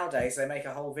 yeah, nowadays they make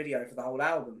a whole video for the whole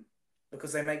album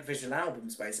because they make visual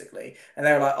albums basically. And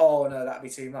they were like, oh no, that'd be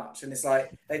too much. And it's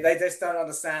like they just don't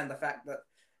understand the fact that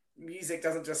music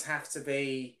doesn't just have to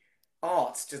be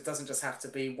art, just doesn't just have to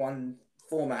be one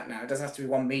format now. It doesn't have to be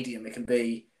one medium. It can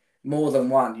be more than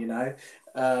one, you know.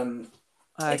 Um,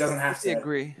 I it doesn't have completely to.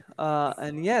 agree.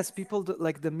 And yes,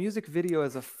 like the music video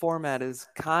as a format is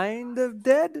kind of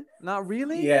dead. Not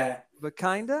really, Yeah. but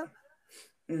kinda.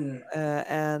 Mm,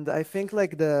 And I think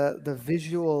like the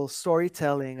visual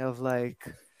storytelling of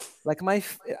like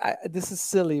this is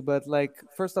silly, but like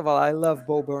first of all, I love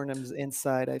Bo Burnham's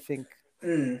Inside. I think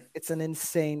mm, it's an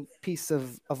insane piece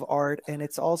of art, and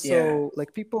it's yeah. also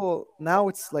like people now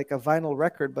it's like a vinyl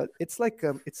record, but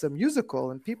it's a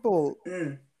musical, and people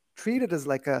Mm, treat it as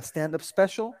like a stand-up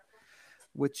special,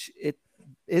 which it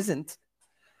isn't.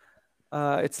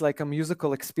 It's like a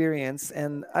musical experience,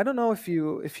 and I don't know if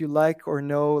you like or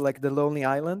know like the Lonely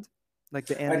Island, like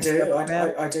the I Andy do. Summers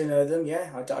band. I do know them. Yeah,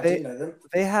 I They do know them.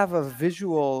 they have a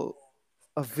visual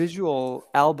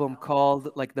album called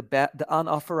like the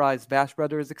unauthorized Bash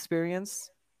Brothers Experience,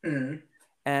 Mm,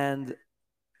 and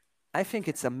I think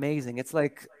it's amazing. It's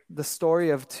like the story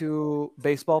of two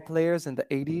baseball players in the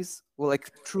 80s, well, like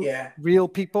true yeah. real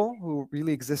people who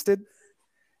really existed,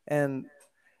 and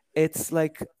it's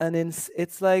like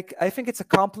I think it's a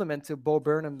compliment to Bo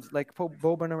Burnham's like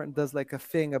Bo Burnham does like a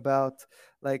thing about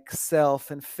like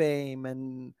self and fame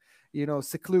and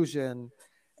seclusion,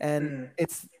 and Mm,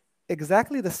 it's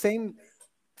exactly the same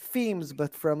themes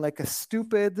but from like a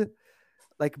stupid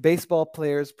like baseball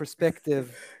player's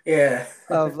perspective yeah.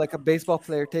 of like a baseball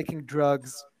player taking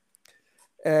drugs,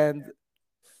 and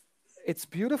it's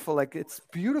beautiful, like it's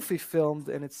beautifully filmed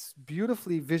and it's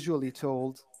beautifully visually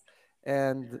told,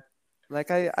 and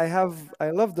like I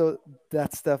love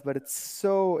that stuff, but it's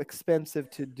so expensive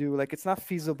to do, like it's not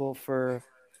feasible for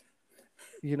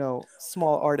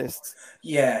small artists.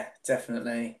 Yeah,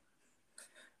 definitely.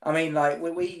 I mean, like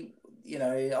we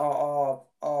our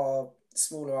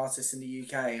smaller artists in the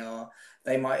UK are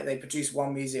they produce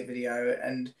one music video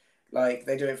and like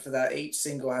they do it for that each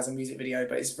single has a music video,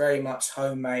 but it's very much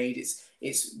homemade.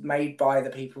 It's made by the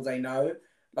people they know.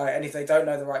 Like, and if they don't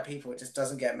know the right people, it just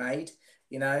doesn't get made.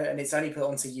 And it's only put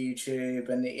onto YouTube,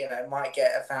 and it might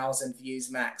get 1,000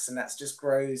 views max, and that's just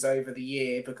grows over the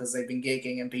year because they've been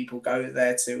gigging and people go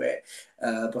there to it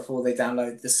before they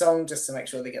download the song just to make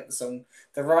sure they get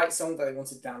the right song that they want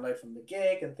to download from the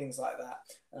gig and things like that.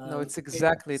 No, it's It,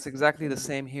 exactly the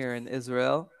same here in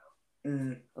Israel.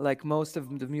 mm, Like most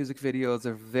of the music videos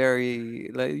are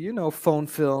very like phone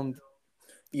filmed,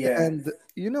 yeah, and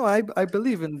I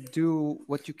believe in do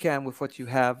what you can with what you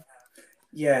have.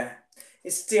 yeah.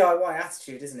 it's DIY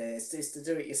attitude, isn't it? It's the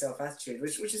do it yourself attitude,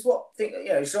 which is what think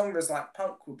genres like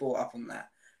punk were brought up on that.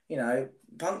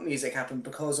 Punk music happened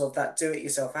because of that do it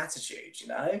yourself attitude.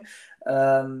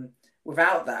 Um,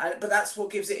 Without that, but that's what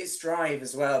gives it its drive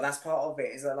as well. That's part of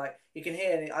it. Is that like you can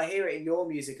hear it. I hear it in your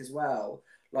music as well.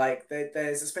 Like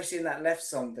there's especially in that Left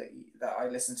song that I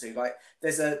listen to. Like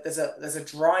there's a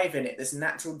drive in it. There's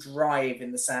natural drive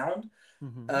in the sound,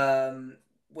 Hmm. um,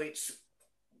 which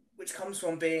comes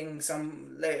from being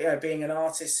an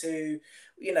artist who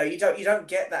you don't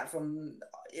get that from.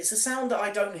 It's a sound that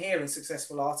I don't hear in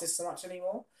successful artists so much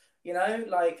anymore.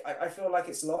 Like I feel like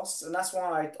it's lost, and that's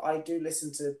why I do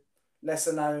listen to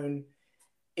lesser known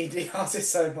indie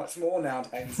artists so much more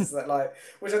nowadays. Is that like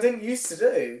which I didn't used to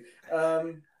do.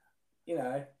 You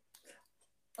know,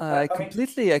 I I mean,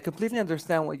 completely, I completely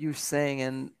understand what you're saying,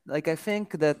 and like I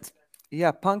think that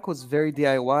yeah, punk was very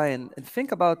DIY, and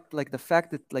think about like the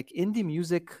fact that like indie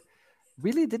music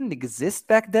really didn't exist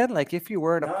back then. Like if you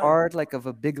weren't a no. part like of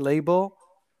a big label,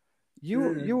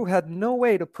 you Mm, had no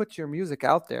way to put your music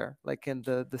out there. Like in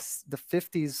the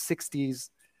 50s, 60s,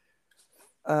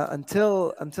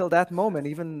 until that moment.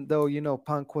 Even though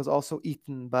punk was also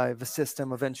eaten by the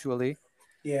system eventually.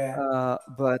 yeah.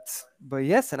 But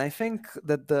yes, and I think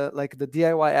that the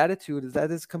DIY attitude is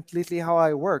that is completely how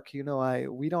I work.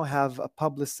 We don't have a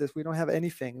publicist, we don't have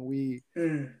anything.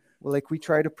 Mm, We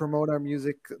try to promote our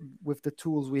music with the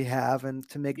tools we have and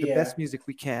to make the yeah. best music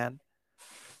we can.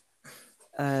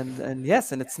 And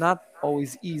yes, and it's not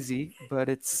always easy, but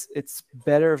it's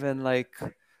better than like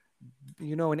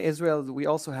in Israel we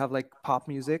also have like pop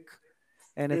music,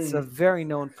 and it's a Mm, very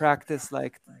known practice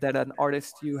like that an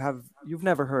artist you've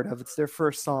never heard of, it's their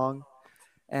first song,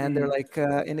 and they're mm, like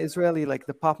in Israeli, like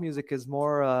the pop music is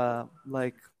more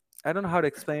like I don't know how to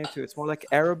explain it to you. It's more like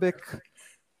Arabic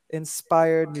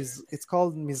inspired. It's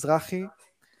called Mizrahi,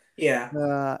 yeah.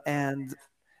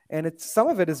 and it's some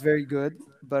of it is very good,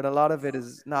 but a lot of it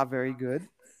is not very good.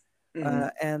 Mm,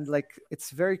 And like it's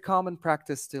very common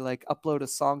practice to like upload a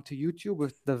song to YouTube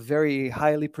with the very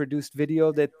highly produced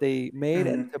video that they made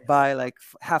and mm, to buy like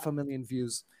 500,000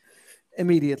 views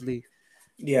immediately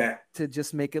yeah. to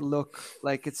just make it look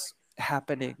like it's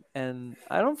happening. And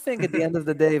I don't think at the end of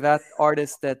the day that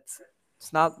artist that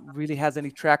it's not really has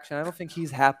any traction, I don't think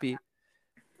he's happy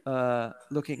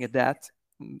looking at that.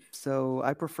 So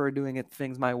I prefer doing it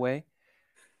things my way.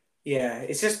 Yeah,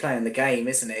 it's just playing the game,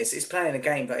 isn't it? It's playing a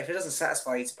game, but if it doesn't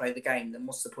satisfy you to play the game, then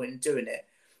what's the point in doing it?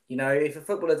 If a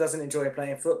footballer doesn't enjoy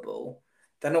playing football,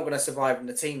 they're not going to survive in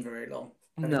the team very long.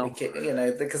 They're going to be No, kicked,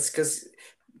 because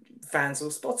fans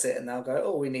will spot it and they'll go,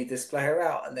 "Oh, we need this player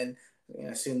out," and then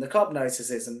soon the club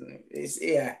notices, and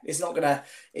it's not gonna,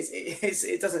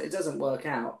 it doesn't work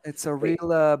out. it's a But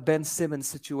real Ben Simmons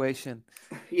situation.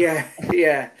 yeah,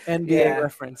 yeah, NBA yeah.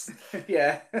 reference.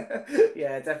 Yeah,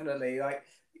 yeah, definitely. Like,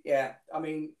 yeah, I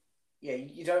mean, yeah,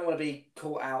 you don't want to be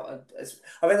caught out.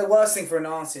 I mean, the worst thing for an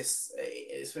artist,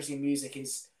 especially in music,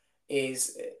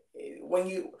 is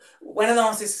when an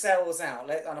artist sells out.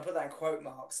 And I put that in quote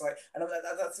marks. Like, and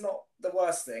that's not the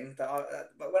worst thing.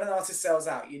 But when an artist sells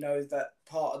out, you know that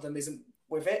part of them isn't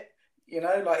with it.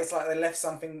 Like it's like they left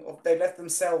something, or they left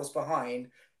themselves behind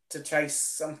to chase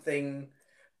something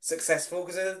successful,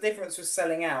 because there's a difference with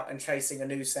selling out and chasing a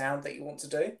new sound that you want to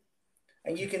do.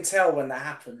 And you can tell when that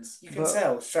happens. You can But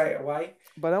tell straight away.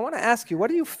 I want to ask you, what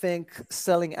do you think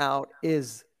selling out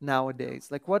is nowadays?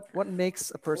 Like what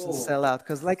makes a person Oh, sell out?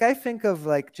 Because like I think of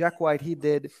like Jack White, he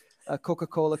did a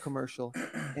Coca-Cola commercial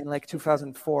in like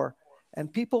 2004,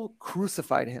 and people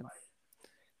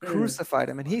mm, crucified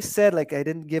him, and he said like I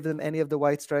didn't give them any of the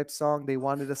White Stripes song. They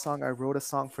wanted a song. I wrote a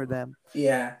song for them,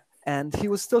 yeah. and he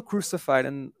was still crucified.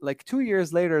 And like 2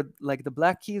 years later, like the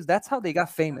Black Keys, that's how they got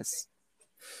famous.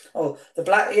 Oh, the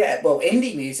black, yeah. Well,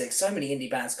 indie music. So many indie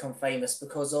bands become famous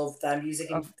because of their music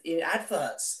in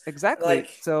adverts. Exactly. Like,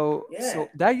 So yeah,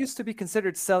 that used to be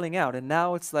considered selling out, and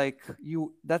now it's like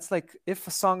that's like if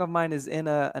a song of mine is in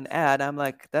an ad, I'm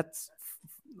like that's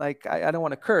like I don't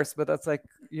want to curse, but that's like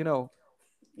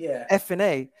yeah. F and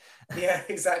A. Yeah,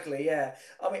 exactly. Yeah.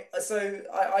 I mean, so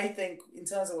I think in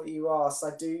terms of what you asked,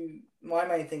 I do. My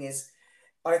main thing is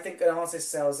I think an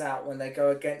artist sells out when they go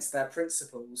against their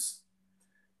principles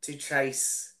to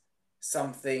chase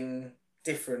something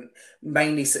different,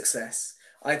 mainly success.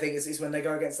 I think it's when they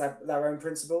go against their own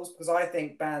principles, because I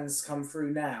think bands come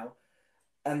through now,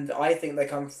 and I think they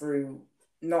come through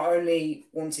not only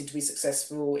wanting to be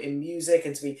successful in music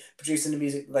and to be producing the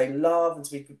music that they love and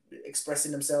to be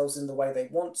expressing themselves in the way they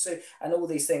want to and all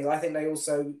these things. I think they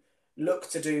also look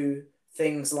to do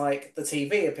things like the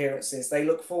TV appearances. They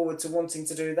look forward to wanting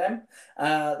to do them.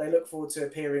 They look forward to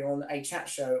appearing on a chat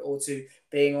show or to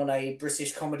being on a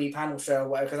British comedy panel show or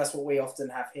whatever, because that's what we often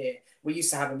have here. We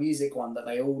used to have a music one that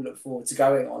they all look forward to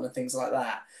going on and things like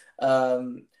that.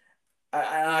 Um,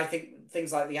 and I think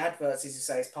things like the adverts, as you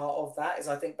say, is part of that. Is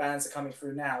I think bands are coming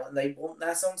through now and they want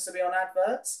their songs to be on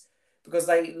adverts because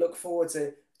they look forward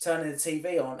to turning the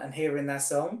TV on and hearing their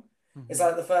song. It's Hmm.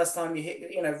 like the first time you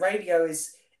hit, radio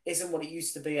isn't what it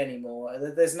used to be anymore. I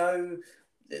don't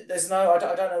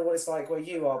know what it's like where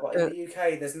you are, but in Uh, the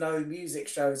UK, there's no music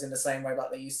shows in the same way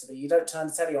like they used to be. You don't turn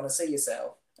the telly on and see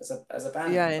yourself as a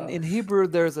band yeah, in, member. in Hebrew,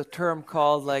 there's a term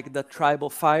called like the tribal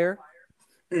fire,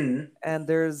 Mm, and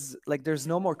there's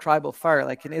no more tribal fire.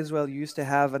 Like in Israel, you used to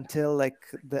have until like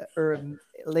the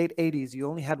late 80s, you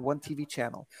only had one TV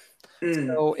channel.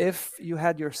 mm, So if you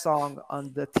had your song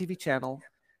on the TV channel,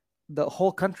 the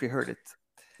whole country heard it.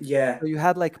 yeah. So you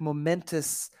had like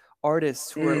momentous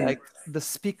artists who were Mm, like the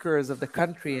speakers of the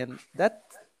country, and that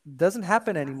doesn't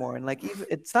happen anymore. And like even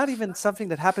it's not even something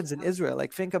that happens in Israel.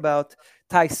 Like think about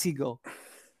Ty Segall.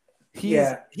 He's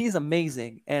yeah. he's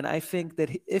amazing, and I think that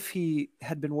if he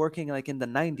had been working like in the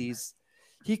 90s,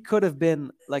 he could have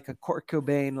been like a Kurt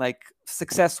Cobain, like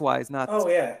success wise, Oh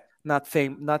yeah. not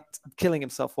fame, not killing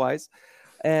himself wise.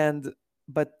 And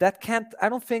but that can't. I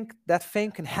don't think that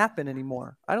fame can happen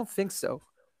anymore. I don't think so.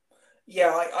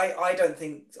 Yeah, I don't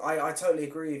think I totally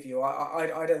agree with you.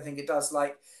 I don't think it does.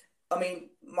 Like, I mean,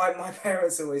 my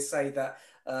parents always say that.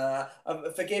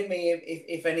 Forgive me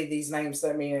if any of these names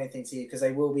don't mean anything to you because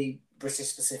they will be British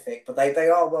specific, but they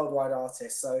are worldwide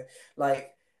artists. So,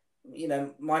 like,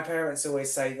 my parents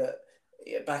always say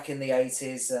that back in the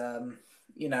 80s,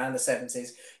 and the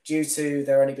 70s, due to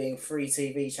there only being three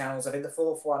TV channels, I think the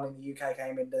fourth one in the UK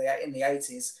came in the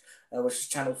 80s, which was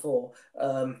Channel 4.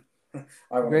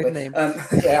 Great Ironically. name.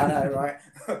 Yeah, I know, right?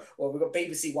 Well, we've got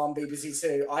BBC One, BBC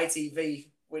Two, ITV,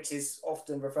 which is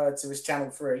often referred to as Channel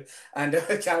 3, and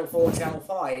Channel 4, Channel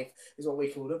 5 is what we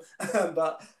call them.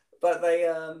 But they,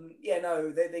 yeah,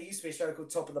 no, there used to be a show called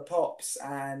Top of the Pops,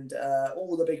 and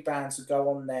all the big bands would go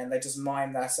on there and they just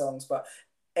mime their songs, but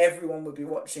everyone would be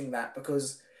watching that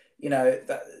because,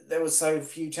 that there was so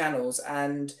few channels,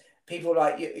 and people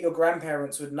like your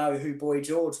grandparents would know who Boy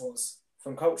George was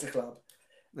from Culture Club,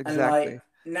 and like Exactly.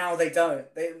 now they don't.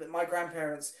 My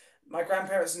grandparents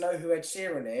know who Ed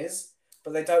Sheeran is,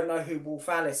 but they don't know who Wolf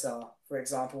Alice are, for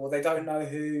example, or they don't know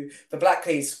who the Black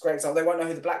Keys, for example. They won't know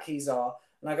who the Black Keys are,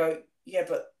 and I go, yeah,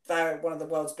 but they're one of the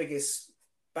world's biggest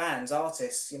bands,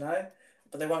 artists,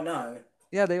 but they won't know.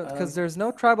 Yeah, they because Um, there's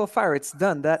no tribal fire. It's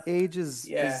done. That age is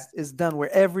yeah, is is done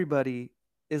where everybody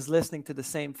is listening to the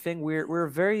same thing. We're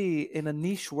very in a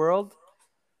niche world.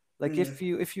 Like mm,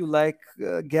 if you like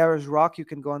garage rock, you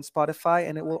can go on Spotify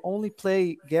and it will only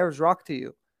play garage rock to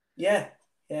you. yeah,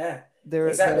 yeah, The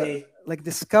exactly. like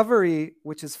Discovery,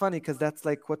 which is funny because that's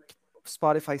like what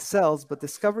Spotify sells, but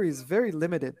Discovery is very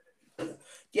limited.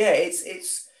 Yeah,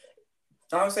 it's.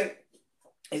 I would say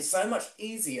it's so much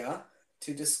easier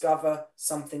to discover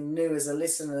something new as a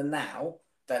listener now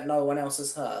that no one else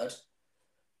has heard,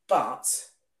 but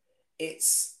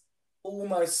it's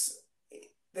almost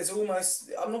there's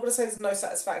almost I'm not going to say there's no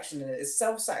satisfaction in it. It's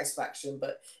self-satisfaction,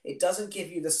 but it doesn't give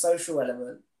you the social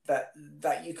element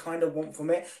that you kind of want from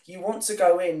it. You want to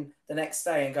go in the next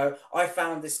day and go, I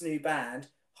found this new band.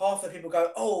 Half the people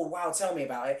go, oh wow, tell me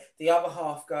about it. The other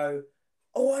half go,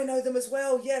 oh, I know them as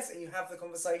well, yes, and you have the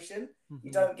conversation.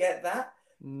 You Hmm. don't get that.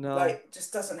 No. Like,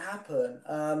 just doesn't happen.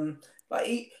 But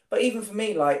even for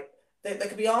me, like, there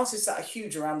could be artists that are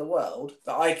huge around the world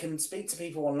that I can speak to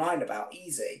people online about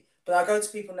easy. But I go to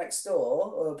people next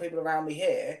door or people around me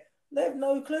here, they have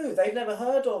no clue. They've never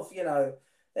heard of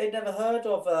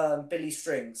Billy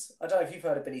Strings. I don't know if you've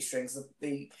heard of Billy Strings,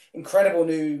 the incredible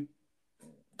new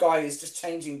guy who's just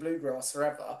changing bluegrass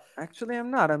forever. Actually, I'm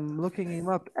not. I'm looking him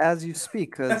up as you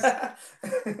speak because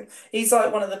He's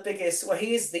like one of the biggest. Well,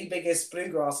 he is the biggest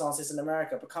bluegrass artist in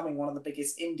America, becoming one of the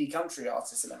biggest indie country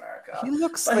artists in America. he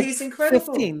looks But like he's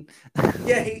incredible. 15.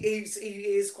 Yeah, he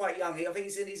is quite young. I think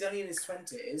he's only in his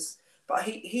 20s, but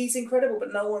he's incredible.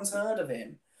 But no one's heard of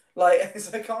him. Like,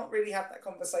 so I can't really have that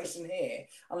conversation here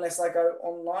unless I go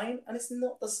online, and it's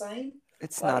not the same.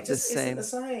 It's Like, it not the just isn't the same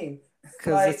same.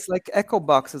 because Like, it's like echo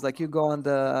boxes. Like you go on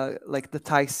the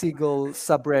Ty Segall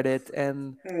subreddit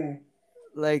and hmm.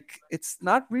 like it's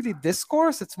not really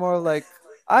discourse. It's more like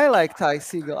I like Ty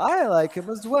Segall. I like him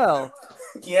as well.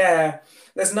 Yeah,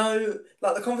 there's no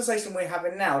like the conversation we're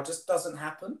having now just doesn't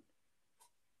happen.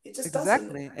 It just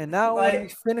doesn't. Exactly. And now when we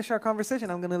Like, finish our conversation,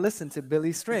 I'm gonna listen to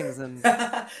Billy Strings and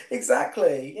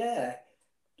exactly. Yeah.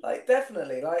 Like,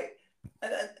 definitely. Like,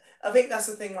 a, I think that's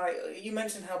the thing. Like you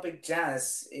mentioned, how big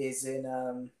jazz is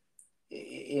in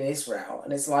Israel,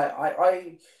 and it's like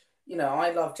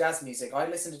I love jazz music. I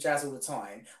listen to jazz all the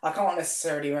time. I can't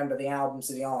necessarily remember the albums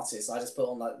of the artists. I just put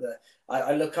on like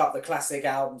I look up the classic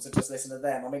albums and just listen to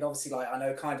them. I mean, obviously, like I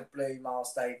know Kind of Blue,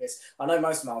 Miles Davis. I know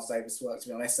most of Miles Davis work, to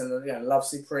be honest, and Love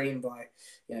Supreme by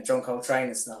John Coltrane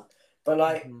and stuff. But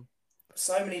like Mhm.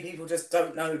 so many people just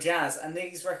don't know jazz, and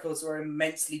these records were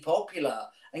immensely popular,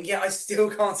 and yet I still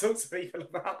can't talk to people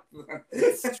about them.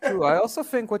 It's true. I also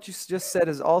think what you just said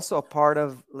is also a part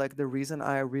of like the reason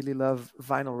I really love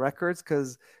vinyl records,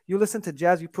 because you listen to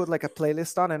jazz, you put like a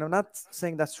playlist on, and I'm not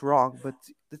saying that's wrong, but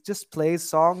it just plays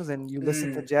songs and you listen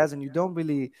to Mm, jazz and you don't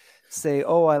really say,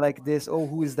 "Oh, I like this. Oh,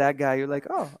 who is that guy?" You're like,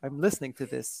 "Oh, I'm listening to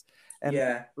this." And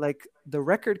yeah. like the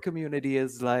record community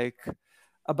is like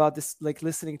about this, like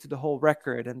listening to the whole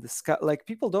record and like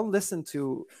people don't listen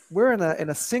to, we're in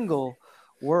a single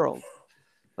world,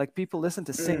 like people listen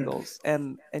to Mm, singles,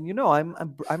 and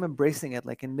I'm embracing it.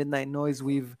 Like in Midnight Noise,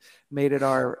 we've made it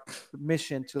our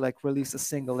mission to like release a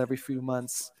single every few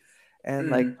months, and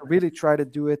like mm, really try to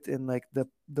do it in like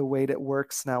the way that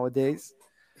works nowadays.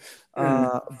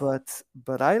 mm,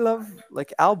 But I love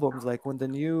like albums. Like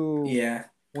yeah.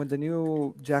 when the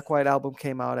new Jack White album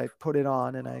came out, I put it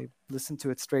on and I listened to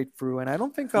it straight through, and I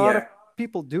don't think a lot of Yeah.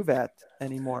 people do that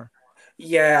anymore.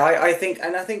 Yeah, I think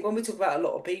when we talk about a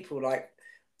lot of people, like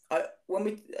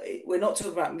when we're not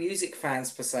talking about music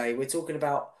fans per se, we're talking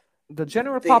about The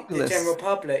general the general populace.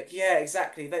 public. Yeah,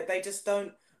 exactly. They just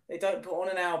don't put on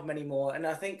an album anymore. And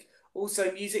I think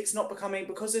also music's not becoming,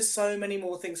 because there's so many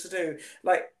more things to do.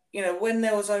 Like, when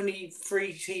there was only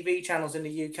three TV channels in the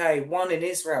UK, one in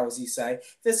Israel, as you say,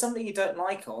 if there's something you don't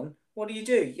like on, what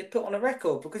do? You put on a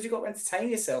record because you've got to entertain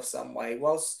yourself some way.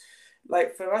 Whilst,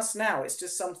 like for us now, it's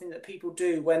just something that people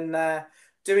do when they're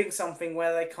doing something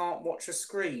where they can't watch a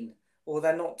screen, or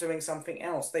they're not doing something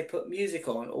else. They put music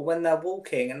on, or when they're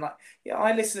walking. And like, yeah,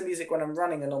 I listen to music when I'm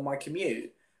running and on my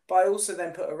commute, but I also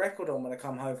then put a record on when I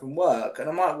come home from work, and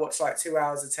I might watch like 2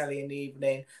 hours of telly in the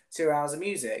evening, 2 hours of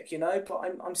music, but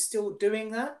I'm still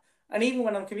doing that. And even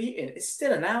when I'm commuting, it's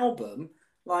still an album.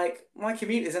 Like my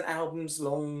commute is an album's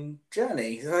long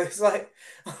journey. So it's like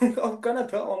I'm gonna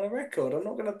put on a record. I'm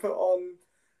not gonna put on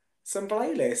some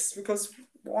playlists, because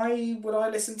why would I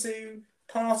listen to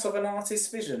part of an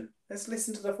artist's vision? Let's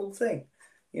listen to the full thing,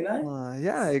 you know?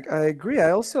 Yeah, I agree.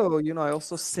 I also, I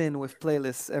also sin with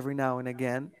playlists every now and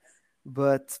again,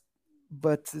 but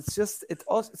it's just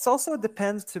it's also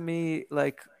depends to me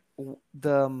like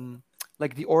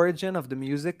like the origin of the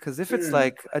music. Because if it's Mm,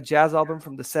 like a jazz album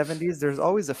from the 70s, there's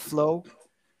always a flow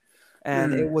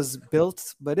and it mm, was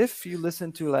built. But if you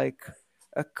listen to like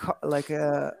like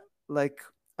like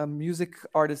a music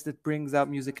artist that brings out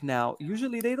music now,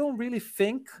 usually they don't really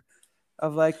think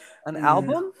of like an mm.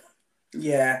 album.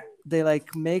 Yeah. They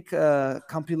like make a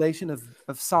compilation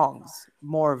of songs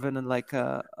more than like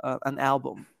an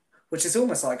album. Which is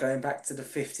almost like going back to the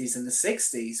 50s and the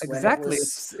 60s when it Exactly,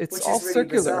 was, it's which all is really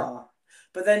circular. bizarre.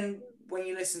 But then when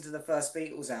you listen to the first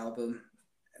Beatles album,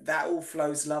 that all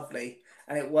flows lovely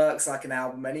and it works like an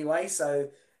album anyway. So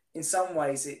in some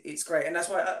ways, it's great. And that's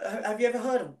why, have you ever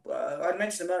heard of, I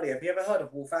mentioned them earlier, have you ever heard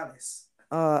of Wolf Alice?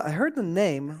 I heard the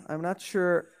name. I'm not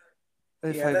sure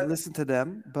if Yeah, I've that, listened to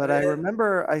them, but I uh,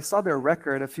 remember I saw their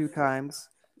record a few times.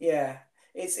 yeah.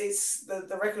 It's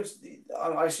the records.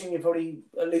 I assume you're probably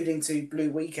alluding to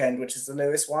Blue Weekend, which is the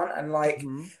newest one, and like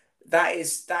Hmm. that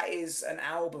is an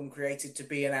album created to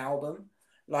be an album.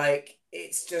 Like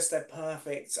it's just a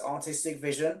perfect artistic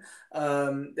vision.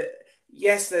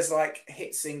 Yes, there's like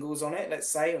hit singles on it. Let's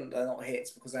say, and they're not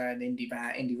hits because they're an indie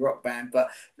band, indie rock band, but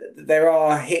there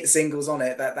are hit singles on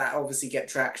it that obviously get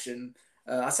traction.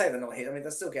 I say they're not hit. I mean, they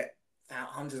still get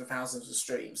hundreds of thousands of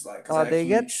streams, like because they're a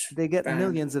huge They get band.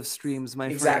 millions of streams, my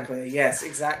friend. Exactly. Yes.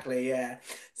 Exactly. Yeah.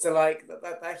 So like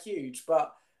they're huge,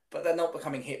 but they're not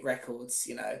becoming hit records,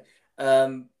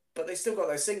 But they still got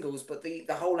those singles. But the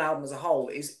whole album as a whole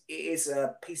is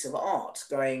a piece of art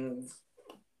going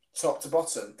top to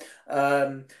bottom.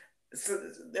 So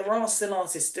there are still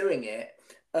artists doing it,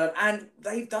 and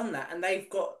they've done that, and they've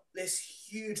got this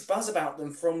huge buzz about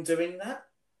them from doing that.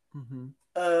 Hmm.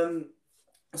 Um,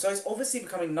 so it's obviously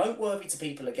becoming noteworthy to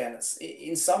people again. It's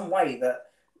in some way that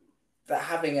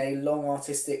having a long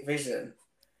artistic vision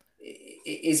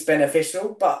is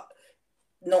beneficial, but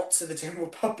not to the general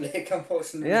public.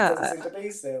 Unfortunately, it doesn't Yeah, seem to be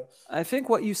still. I think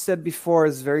what you said before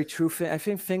is very true. I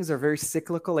think things are very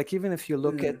cyclical. Like even if you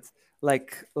look at Mm,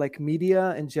 like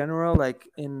media in general, like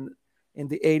in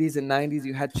the 80s and 90s,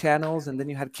 you had channels and then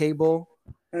you had cable,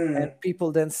 Mm. And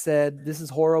people then said, "This is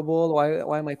horrible.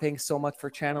 Why am I paying so much for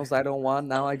channels I don't want?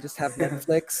 Now I just have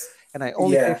Netflix, and I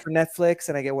only pay Yeah. for Netflix,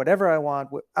 and I get whatever I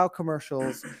want without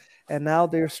commercials." And now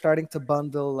they're starting to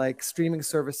bundle like streaming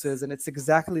services, and it's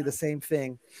exactly the same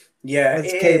thing Yeah, it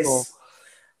as cable. is.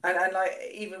 And like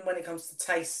even when it comes to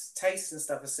taste and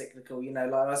stuff are cyclical. You know,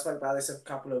 like I spoke about this a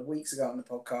couple of weeks ago on the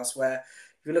podcast, where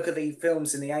if you look at the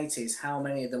films in the 80s, how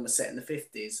many of them were set in the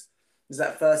 50s? There's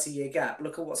that 30-year gap.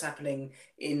 Look at what's happening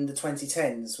in the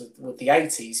 2010s with the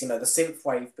 80s. You know, the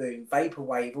synthwave boom,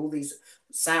 vaporwave, all these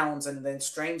sounds, and then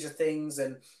Stranger Things,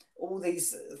 and all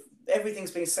these.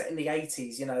 Everything's been set in the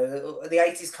 80s. You know, the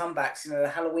 80s comebacks. You know, the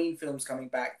Halloween films coming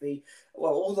back. The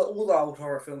well, all the old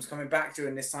horror films coming back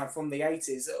during this time from the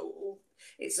 80s.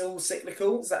 It's all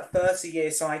cyclical. It's that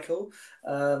 30-year cycle.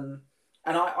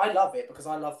 And I love it because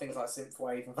I love things like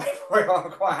synthwave and vaporwave.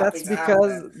 I'm quite happy That's to have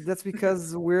because them. that's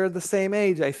because we're the same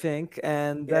age, I think,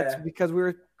 and that's Yeah, because we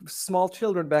were small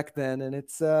children back then, and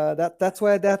it's that's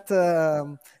why that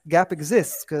gap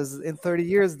exists. Because in 30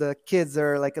 years, the kids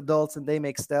are like adults and they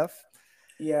make stuff,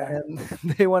 yeah. and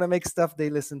they want to make stuff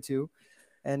they listen to.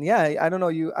 And yeah, I don't know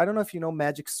you. I don't know if you know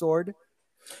Magic Sword.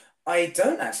 I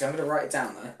don't actually. I'm going to write it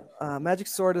down though. Magic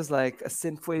Sword is like a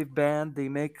synthwave band. They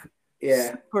make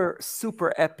Yeah.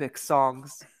 super epic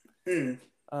songs, Mm.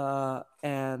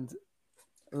 and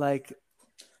like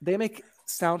they make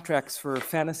soundtracks for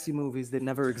fantasy movies that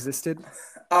never existed.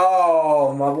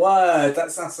 Oh my word,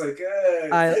 that sounds so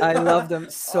good. I love them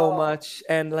so Oh, much,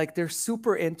 and like they're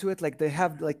super into it. Like they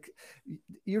have like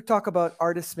you talk about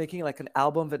artists making like an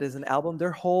album that is an album.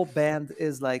 Their whole band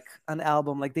is like an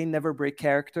album. Like they never break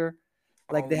character.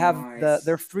 Like oh, they have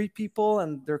they're nice. three people,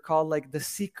 and they're called like the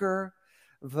Seeker,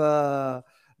 the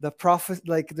the Prophet.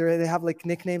 Like they have like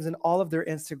nicknames in all of their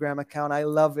Instagram account. I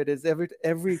love it. Is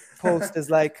every post is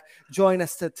like join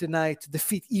us tonight to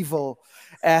defeat evil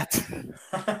at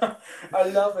I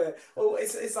love it. Well,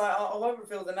 it's like I won't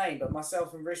reveal the name, but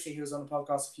myself and Rishi, who was on the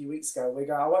podcast a few weeks ago, we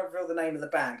go. I won't reveal the name of the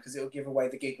band because it will give away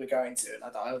the gig we're going to, and I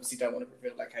obviously don't want to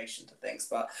reveal location to things.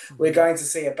 But we're Mhm. going to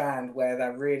see a band where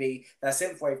they're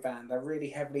synthwave band. They're really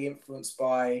heavily influenced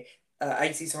by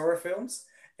 80s horror films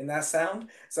in their sound.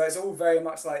 So it's all very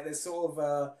much like there's sort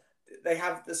of they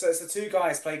have so it's the two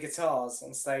guys play guitars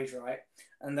on stage, right?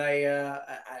 And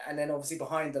and then obviously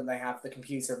behind them they have the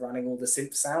computer running all the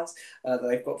synth sounds that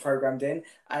they've got programmed in,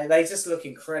 and they just look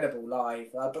incredible live.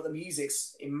 But the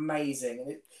music's amazing,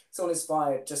 and it's all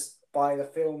inspired just by the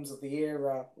films of the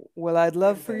era, Well, I'd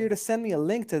love for you everything. to send me a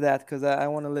link to that because I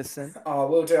want to listen. Oh,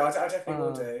 we'll do. I definitely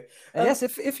will Uh, do. and yes,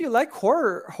 if you like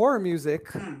horror music,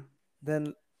 Hmm.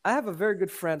 then I have a very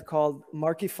good friend called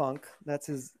Marky Funk. That's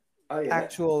his Oh yeah.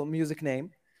 actual music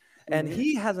name, and Hmm.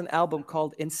 he has an album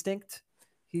called Instinct.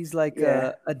 He's like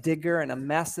Yeah. a digger and a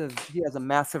massive. He has a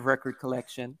massive record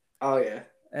collection. Oh yeah.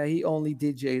 He only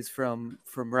DJs from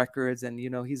records, and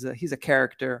he's a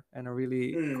character and a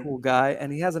really Hmm. cool guy.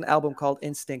 And he has an album called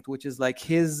Instinct, which is like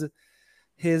his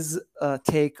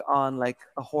take on like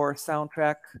a horror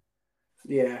soundtrack,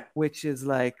 Yeah. which is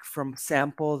like from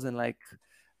samples and like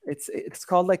it's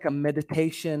called like a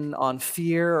meditation on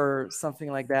fear or something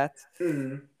like that.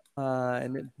 Hmm.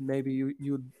 Maybe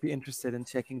you'd be interested in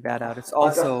checking that out. It's I don't.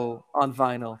 also on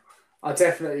vinyl. I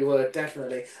definitely would,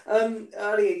 definitely.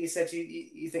 Earlier you said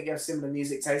you think you have similar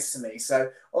music tastes to me. So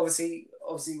obviously,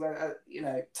 when, you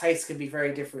know, taste can be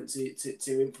very different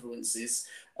to influences.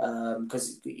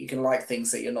 Because you can like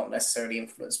things that you're not necessarily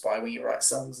influenced by when you write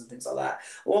songs and things like that.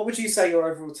 What would you say your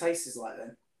overall taste is like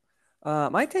then?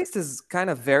 My taste is kind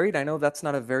of varied. I know that's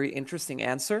not a very interesting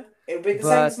answer, It would be the same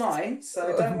but as mine, so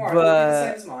don't worry, it will be the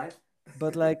same but as mine.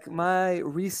 but like my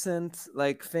recent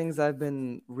like things I've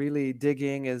been really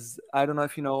digging is I don't know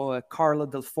if you know Carla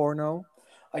Del Forno.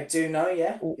 I do know,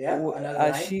 yeah, yeah, I know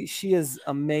the name. She is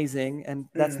amazing, and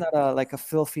that's Mm, not a like a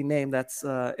filthy name. That's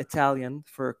Italian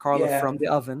for Carla yeah. from the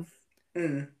oven.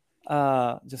 Mm.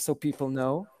 Just so people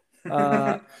know.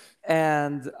 Uh,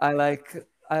 and I like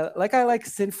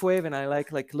synthwave, and I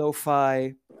like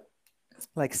lo-fi,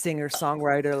 like singer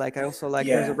songwriter. Like I also like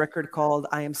there's a Yeah. record called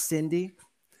I Am Cindy.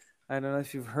 I don't know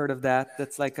if you've heard of that.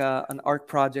 That's like an art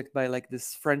project by like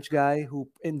this French guy who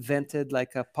invented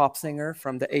like a pop singer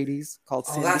from the 80s called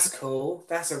Oh, that's Cindy. cool.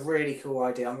 That's a really cool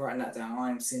idea. I'm writing that down.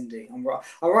 I'm Cindy. I'm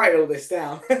writing all this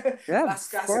down. Yeah, of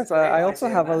That's a course. great I also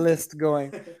idea, have a man. list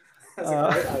going. That's a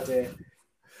Uh, great idea.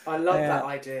 I love that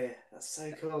and idea. That's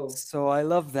so cool. so I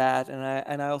love that,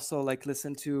 and I also like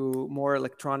listen to more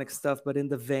electronic stuff, but in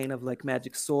the vein of like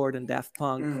Magic Sword and Daft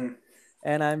Punk. Mm.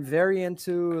 And I'm very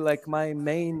into like my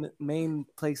main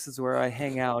places where I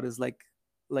hang out is like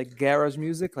like garage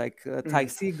music, like Ty Mm.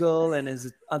 Segall and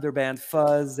his other band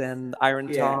Fuzz and Iron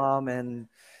Yeah. Tom and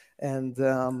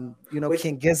Which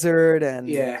King Gizzard, and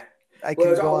yeah. I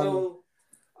can Well, go I on. will.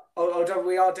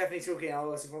 We are definitely talking.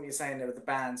 Also, from what you're saying there with the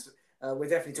bands, we're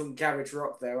definitely talking garage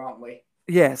rock there, aren't we?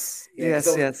 Yes, Yeah, because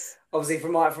yes, yes. obviously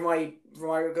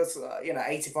because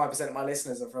 85% of my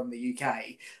listeners are from the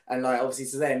UK, and like obviously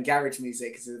to them, garage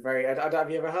music is a very. I don't have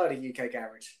you ever heard of UK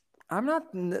garage? I'm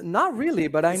not really,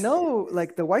 but I It's know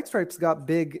like the White Stripes got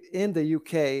big in the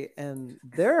UK, and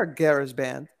they're a garage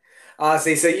band.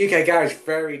 see, so UK garage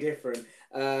very different.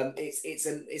 It's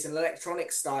an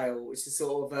electronic style, which is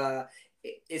sort of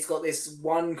it's got this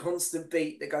one constant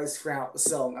beat that goes throughout the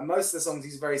song, and most of the songs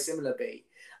use a very similar beat.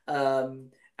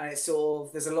 And it's sort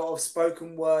of there's a lot of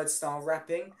spoken word style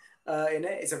rapping in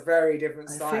it. It's a very different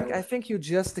I style. think you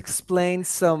just explained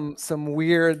some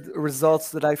weird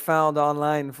results that I found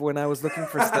online when I was looking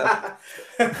for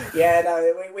stuff. Yeah,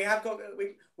 no, we have got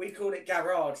we call it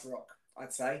garage rock,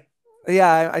 I'd say.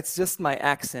 Yeah, it's just my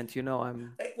accent,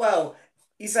 I'm Well,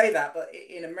 you say that, but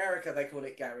in America they call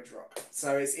it garage rock.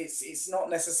 So it's not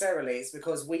necessarily. It's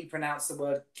because we pronounce the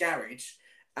word garage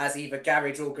as either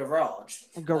garage or garage,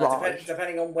 garage.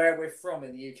 depending on where we're from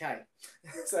in the UK.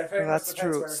 So it very much That's depends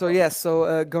true. where we're So from. yes,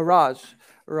 so garage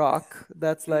rock.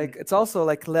 That's like Mm, it's also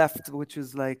like Left, which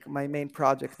is like my main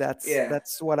project. yeah.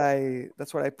 That's what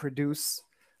I produce.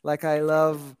 Like I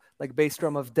love like bass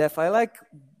drum of death. I like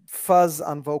fuzz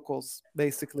on vocals,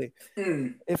 basically.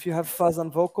 Mm, If you have fuzz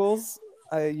on vocals,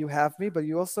 you have me. But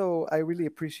you also, I really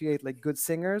appreciate like good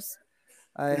singers.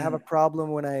 I have a mm,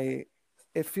 problem when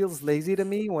it feels lazy to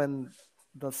me when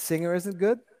the singer isn't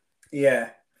good, yeah.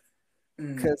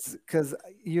 Mm, because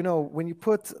when you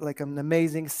put like an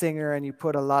amazing singer and you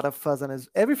put a lot of fuzz on it,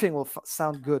 everything will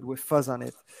sound good with fuzz on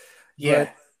it. But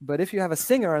yeah. if you have a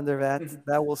singer under that, Mhm,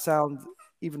 that will sound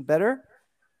even better.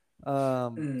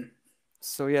 Um, mm.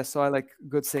 so yeah, so I like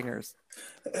good singers.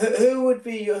 Who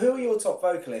are your top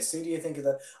vocalists? Who do you think are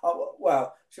the? Oh,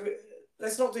 well,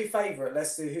 let's not do favorite.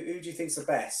 Let's do who do you think's the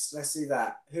best? Let's do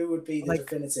that. Who would be the Like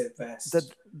definitive the,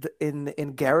 best?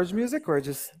 in garage music or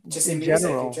just Just in in music in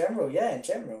general. general, yeah, in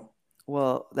general.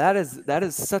 Well, that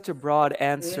is such a broad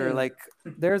answer. Mm. Like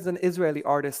there's an Israeli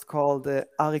artist called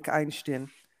Arik Einstein.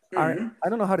 Mm. I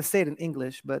don't know how to say it in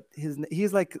English, but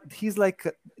he's like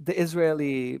the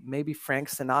Israeli maybe Frank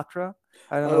Sinatra.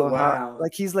 I don't Oh know how, wow.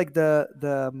 like he's like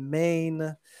the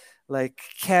main like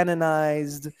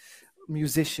canonized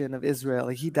musician of Israel.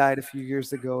 Like, he died a few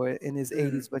years ago in his Mm.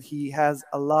 80s, but he has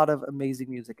a lot of amazing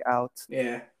music out,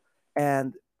 Yeah.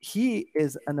 and he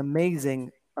is an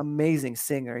amazing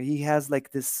singer. He has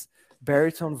like this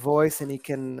baritone voice, and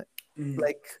Mm.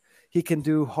 like he can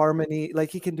do harmony, like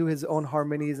he can do his own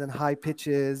harmonies and high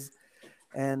pitches.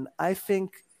 And I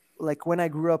think like when I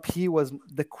grew up, he was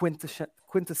the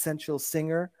quintessential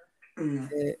singer Mm.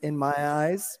 in my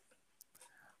eyes.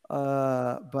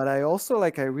 But I also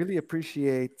like I really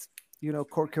appreciate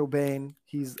Kurt Cobain.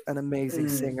 He's an amazing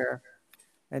Mm. singer,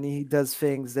 and he does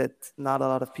things that not a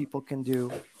lot of people can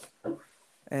do.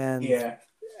 And Yeah.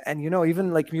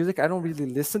 even like music I don't really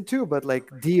listen to, but like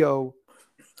Dio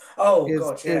Oh is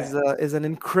God, yeah. is uh, is an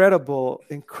incredible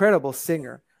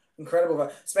singer. Incredible,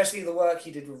 especially the work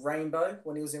he did with Rainbow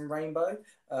when he was in Rainbow.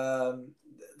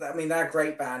 I mean, they're a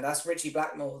great band. That's Richie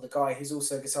Blackmore, the guy who's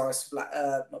also guitarist for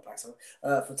not Black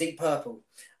Sabbath, for Deep Purple.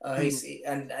 Mhm.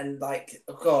 And like,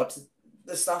 oh God,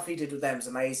 the stuff he did with them is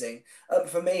amazing.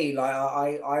 For me, like,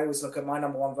 I always look at my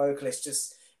number one vocalist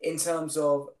just in terms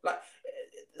of like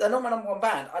they're not my number one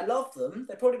band. I love them.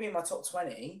 They'd probably be in my top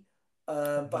 20.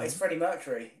 But it's Mhm. Freddie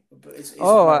Mercury. Is my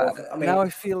Oh, number one. I mean,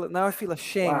 now I feel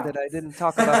ashamed wow. that I didn't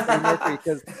talk about Freddie Mercury,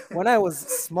 because when I was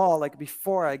small, like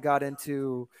before I got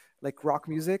into like rock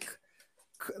music,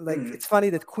 like Mm, it's funny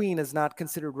that Queen is not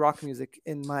considered rock music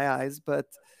in my eyes, but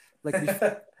like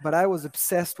but I was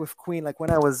obsessed with Queen. Like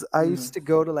I used mm, to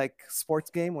go to like sports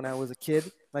game when I was a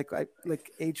kid, like I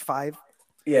like age 5,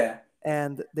 yeah,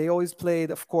 and they always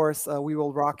played, of course, "We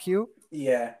Will Rock You"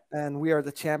 yeah. and "We Are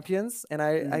the Champions." And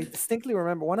I Mm, distinctly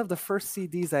remember one of the first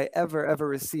CDs I ever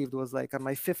received was like on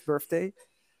my 5th birthday,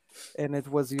 and it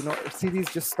was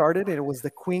CDs just started, and it was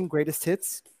the Queen greatest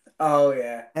hits. oh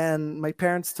yeah, And my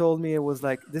parents told me it was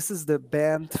like this is the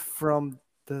band from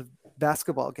the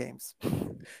basketball games.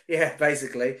 yeah.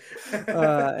 Basically,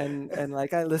 And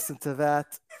like I listened to that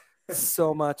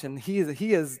so much, and he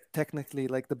is technically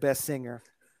like the best singer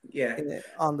yeah.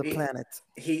 on the He, planet.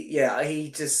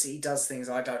 he does things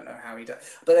I don't know how he does.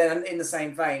 But then in the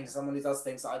same vein, someone who does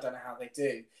things that I don't know how they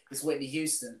do is Whitney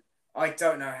Houston. I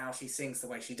don't know how she sings the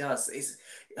way she does.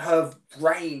 Her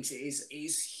range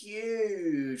is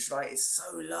huge. Like it's so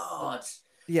large.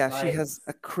 Yeah, she Like, has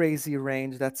a crazy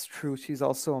range. That's true. She's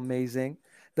also amazing.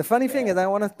 The funny thing is,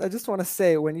 I just want to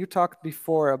say, when you talked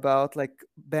before about like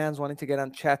bands wanting to get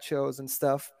on chat shows and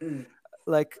stuff, mm,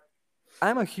 like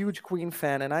I'm a huge Queen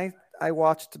fan, and I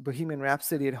watched Bohemian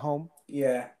Rhapsody at home,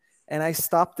 yeah. and I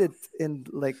stopped it in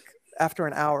like after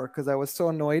an hour because I was so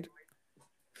annoyed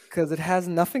because it has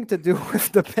nothing to do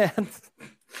with the band.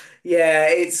 Yeah,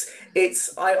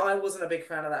 it's I wasn't a big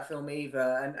fan of that film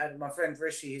either, and my friend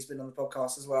Rishi, who's been on the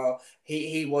podcast as well,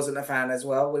 he wasn't a fan as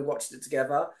well. We watched it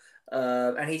together,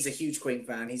 and he's a huge Queen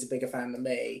fan. He's a bigger fan than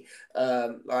me.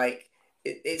 Like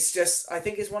it's just I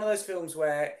think it's one of those films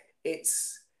where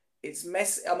it's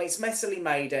mess. I mean, it's messily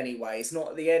made anyway. It's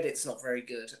not the edit's not very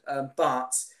good,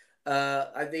 but.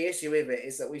 The issue with it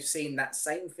is that we've seen that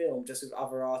same film just with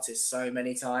other artists so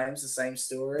many times, the same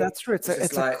story. That's true. It's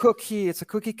just like, It's a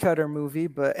cookie cutter movie,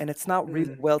 but and it's not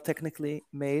really mm, well technically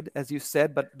made, as you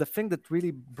said. But the thing that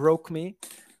really broke me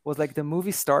was like the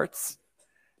movie starts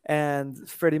and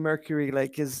Freddie Mercury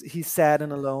like is he's sad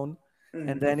and alone,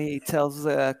 and mm, then he tells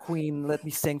Queen, "Let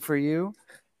me sing for you,"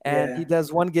 and he yeah.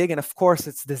 does one gig, and of course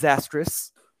it's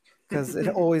disastrous because it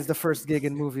always the first gig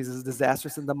in movies is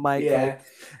disastrous, and the mic Yeah,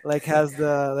 like has it's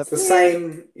the the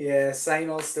same. Yeah, same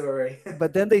old story.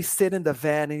 but then they sit in the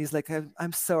van and he's like,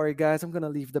 I'm sorry guys, I'm gonna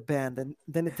leave the band. And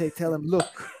then they tell him,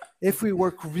 look, if we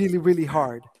work really really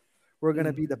hard, we're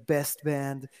gonna Mm. be the best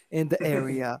band in the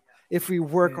area. If we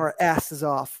work Yeah, our asses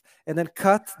off, and then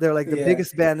cut, they're like the yeah,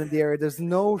 biggest band in the area. There's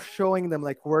no showing them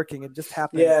like working, it just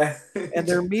happens. yeah, And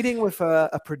they're meeting with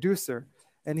a producer,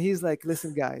 and he's like,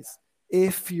 listen guys,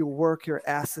 if you work your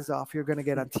asses off, you're gonna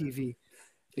get on TV,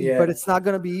 but yeah. it's not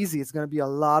going to be easy. It's going to be a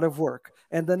lot of work.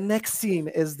 And the next scene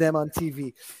is them on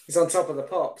TV. He's on top of the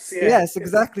pops. Yeah, Yes,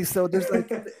 exactly. So there's like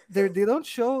they don't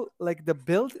show like the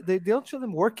build. They don't show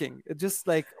them working. It's just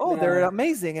like, oh, they're no,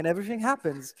 amazing and everything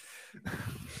happens.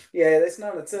 yeah, there's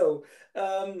none at all.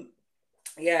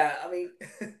 Yeah, I mean,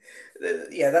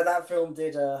 yeah, that film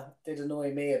did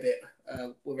annoy me a bit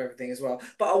with everything as well.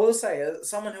 But I will say,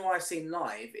 someone who I've seen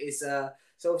live is so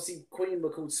obviously Queen were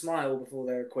called Smile before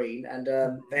they were Queen, and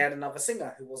they Mhm. had another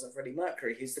singer who wasn't Freddie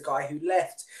Mercury, who's the guy who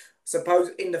left. Suppose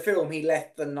in the film he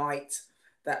left the night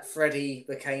that Freddie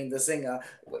became the singer,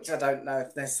 which I don't know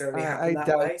if necessarily I happened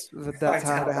that doubt way. that I that's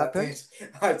how it doubt that happened. did.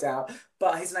 I doubt.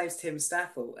 But his name's Tim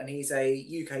Staffel, and he's a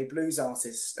UK blues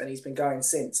artist, and he's been going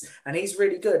since. And he's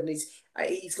really good, and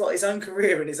he's got his own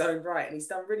career in his own right, and he's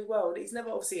done really well. And he's never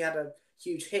obviously had a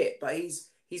huge hit, but he's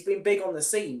been big on the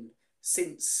scene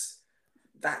since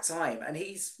that time, and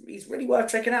he's really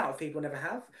worth checking out if people never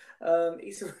have.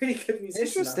 He's a really good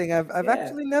musician. Interesting. I've Yeah,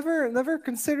 actually never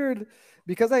considered,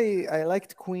 because I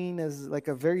liked Queen as like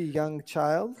a very young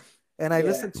child, and I yeah,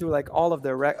 listened to like all of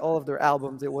their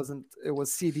albums. It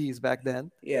was CDs back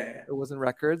then. yeah. It wasn't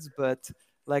records, but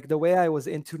like the way I was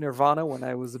into Nirvana when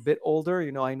I was a bit older,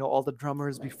 I know all the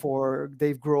drummers before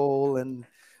Dave Grohl, and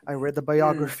I read the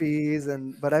Mm, biographies,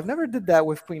 and but I've never did that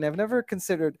with Queen. I've never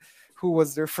considered who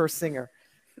was their first singer.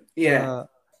 yeah. Uh,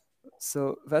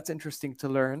 so that's interesting to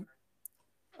learn.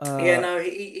 Yeah, Uh, no,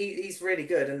 he's really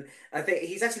good, and I think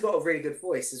he's actually got a really good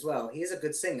voice as well. He is a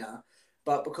good singer,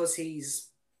 but because he's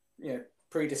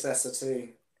predecessor to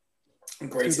the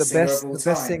to greatest singer of all the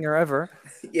best time, singer ever.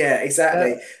 yeah, Uh,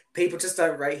 exactly. People just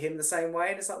don't rate him the same way,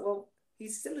 and it's like, well,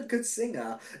 he's still a good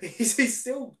singer. He's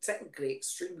still technically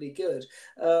extremely good.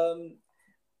 Um,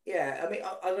 yeah,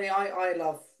 I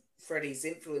love Freddie's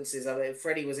influences. I mean,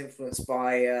 Freddie was influenced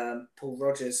by Paul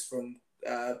Rogers from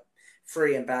uh,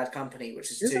 Free and Bad Company,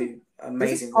 which is isn't two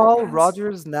isn't amazing rock Paul bands.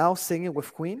 Rogers now singing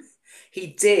with Queen? He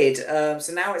did.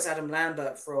 So now it's Adam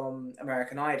Lambert from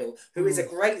American Idol, who is a Hmm.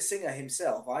 great singer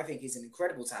himself. I think he's an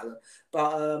incredible talent.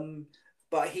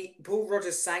 But he Paul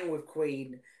Rogers sang with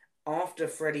Queen after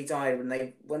Freddie died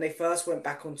when they first went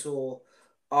back on tour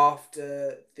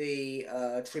after the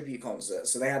tribute concert.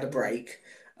 So they had a Hmm. break.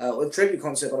 Well, the tribute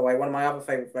concert, by the way, one of my other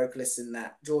favorite vocalists in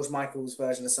that, George Michael's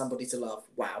version of "Somebody to Love."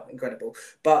 Wow, incredible!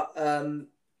 But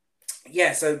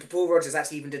yeah, so Paul Rogers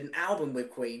actually even did an album with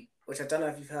Queen, which I don't know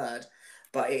if you've heard,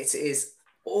 but it is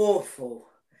awful,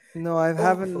 No, I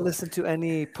haven't awful. listened to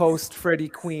any post Freddie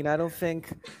Queen. I don't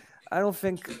think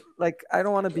like I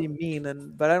don't want to be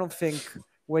mean, but I don't think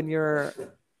when you're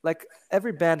like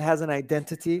every band has an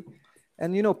identity,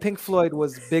 and Pink Floyd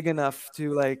was big enough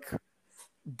to like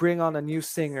bring on a new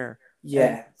singer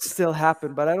and Yeah, still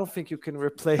happen, but I don't think you can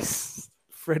replace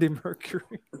Freddie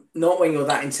Mercury. not when you're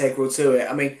that integral to it.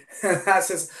 I mean,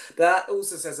 that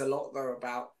also says a lot though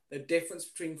about the difference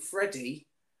between Freddie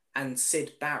and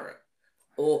Sid Barrett,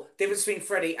 or difference between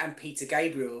Freddie and Peter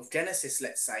Gabriel of Genesis,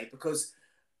 let's say, because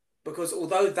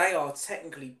although they are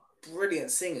technically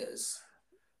brilliant singers,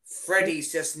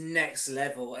 Freddie's just next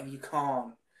level, and you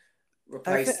can't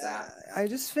I think replace that. I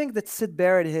just think that Sid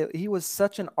Barrett he was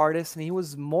such an artist, and he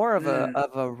was more of a Mm,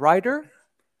 writer.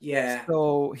 yeah,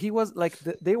 So he was like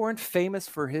they weren't famous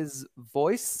for his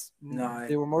voice. no,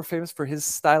 They were more famous for his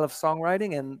style of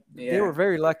songwriting, and they were yeah,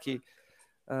 very lucky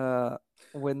uh,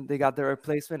 when they got their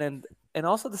replacement. And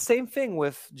also the same thing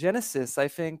with Genesis. I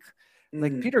think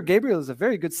like mm, Peter Gabriel is a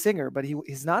very good singer, but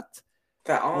he's not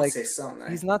they're like artists, aren't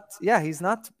they? he's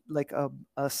not like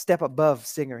a step above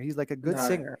singer. He's like a good No,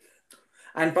 singer.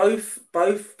 and both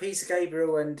Peter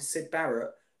Gabriel and Sid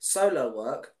Barrett solo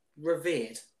work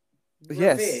revered,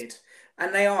 Yes, revered,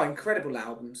 and they are incredible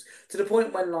albums to the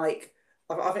point when like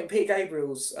I think Peter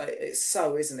Gabriel's it's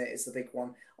so isn't it? It's the big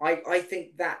one. I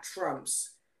think that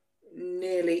trumps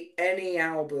nearly any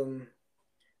album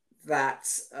that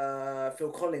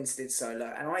Phil Collins did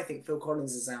solo, and I think Phil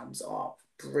Collins' albums are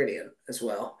brilliant as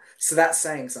well. So that's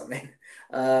saying something.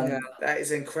 yeah. That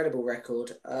is an incredible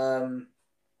record.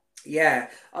 Yeah,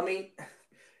 I mean,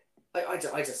 I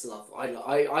just love I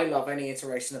love any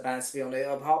iteration of bands to be honest.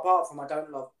 Apart from I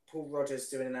don't love Paul Rodgers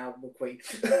doing an album with Queen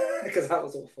because that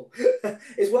was awful.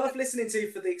 It's worth listening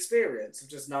to for the experience of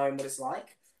just knowing what it's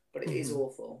like, but it is Mhm.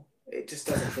 awful. It just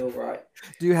doesn't feel right.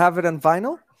 Do you have it on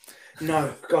vinyl?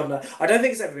 No, God no. I don't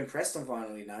think it's ever been pressed on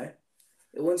vinyl.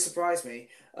 It wouldn't surprise me.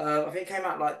 I think it came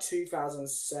out like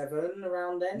 2007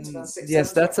 around then, 2006,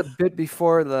 Yes, 7. that's a bit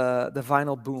before the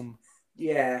vinyl boom.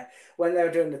 Yeah, when they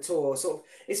were doing the tour, sort of.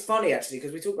 It's funny actually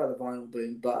because we talk about the vinyl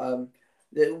boom, but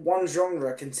the one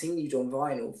genre continued on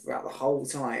vinyl throughout the whole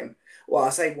time. Well, I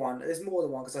say one. There's more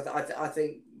than one because I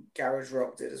think garage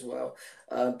rock did as well.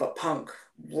 But punk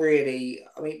really,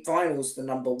 I mean, vinyl's the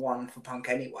number one for punk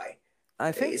anyway.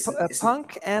 I think It's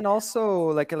punk and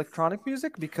also like electronic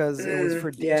music because it was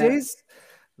for yeah, DJs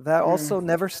that also mm,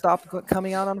 never stopped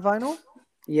coming out on vinyl.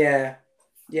 yeah,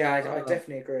 yeah. I Uh,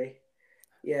 definitely agree.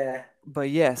 Yeah, but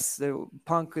yes, the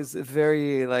punk is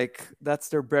very like that's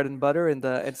their bread and butter, and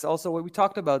it's also what we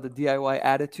talked about the DIY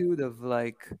attitude of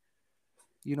like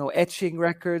etching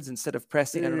records instead of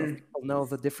pressing. I don't know if mm, people know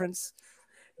the difference.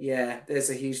 yeah. There's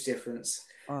a huge difference.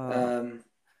 Uh, Um,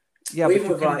 yeah, or but even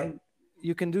with like,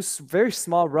 you can do very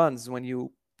small runs when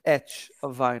you etch a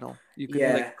vinyl. You can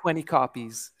do like yeah. 20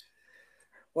 copies.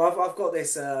 Well, I've got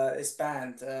this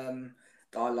band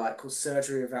that I like called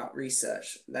Surgery Without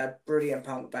Research. They're a brilliant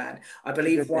punk band. I It's a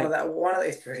believe good name. one of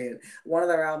it's brilliant. One of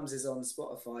their albums is on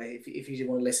Spotify. If you do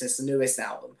want to listen, it's the newest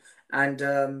album,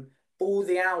 and all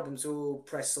the albums are all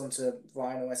pressed onto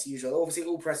vinyl as usual. Obviously,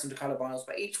 all pressed onto color vinyls,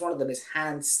 but each one of them is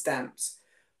hand stamped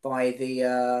by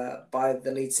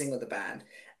the lead singer of the band,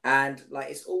 and like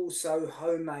it's all so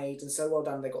homemade and so well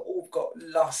done. They all got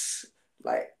lush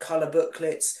like color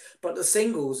booklets, but the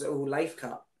singles are all lathe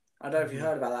cut. I don't know if you Mhm.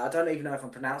 heard about that. I don't even know if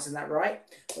I'm pronouncing that right.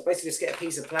 But basically, just get a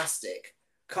piece of plastic,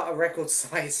 cut a record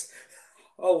size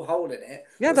hole in it,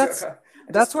 Yeah, and just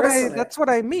press on it. that's what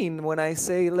I mean when I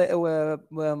say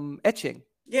etching.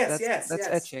 Yes, yes, That's yes,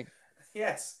 etching.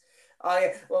 yes.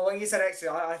 I well, when you said actually,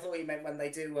 I thought you meant when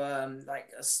they do like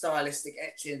stylistic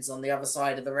etchings on the other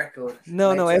side of the record,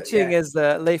 and No, they no, put etching yeah. is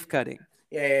lathe cutting.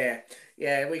 Yeah.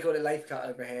 We call it lathe cut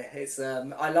over here. It's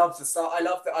I love the start.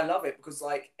 I love it because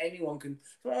like anyone can,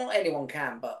 well, not anyone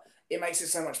can, but it makes it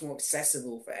so much more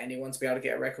accessible for anyone to be able to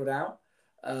get a record out.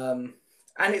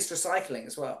 And it's recycling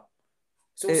as well.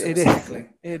 It's also It is. recycling,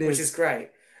 It which is is. great.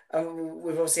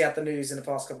 We've obviously had the news in the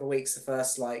past couple of weeks. The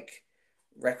first like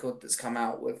record that's come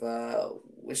out with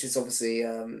which is obviously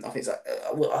I think it's like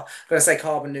well, I'm gonna say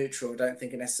carbon neutral. I don't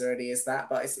think it necessarily is that,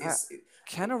 but Uh,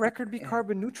 can a record be yeah.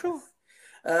 carbon neutral?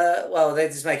 Well, they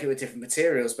just make it with different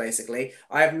materials, basically.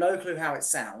 I have no clue how it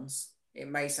sounds. It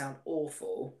may sound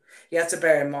awful. You have to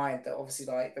bear in mind that obviously,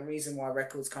 like the reason why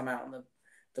records come out on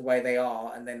the way they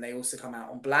are, and then they also come out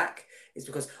on black, is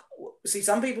because see,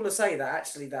 some people will say that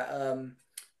actually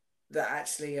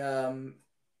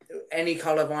any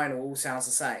color vinyl all sounds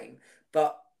the same,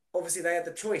 but obviously they had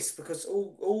the choice because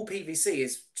all PVC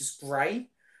is just grey,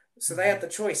 so they had Mhm. the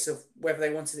choice of whether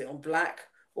they wanted it on black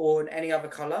or in any other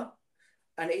color,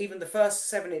 and even the first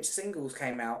 7-inch singles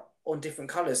came out on different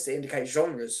colors to indicate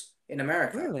genres in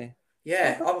America. Really?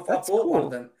 Oh, Yeah, I that's bought one of cool.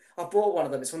 them. I bought one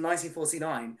of them. It's from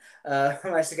 1949. I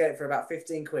managed to get it for about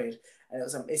 15 quid, and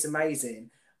it's amazing.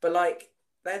 But like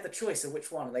they had the choice of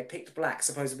which one. They picked black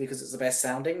supposedly because it's the best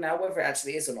sounding. Now whether it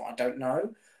actually is or not, I don't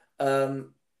know.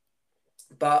 Um,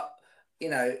 but you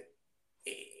know,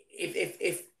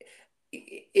 if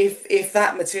if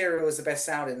that material is the best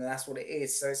sounding, then that's what it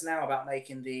is. So it's now about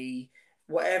making the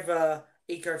whatever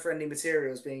eco-friendly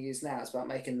material is being used now. It's about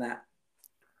making that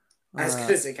as Uh,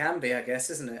 good as it can be, I guess,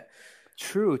 isn't it?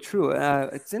 True, true.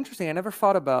 It's interesting. I never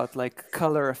thought about like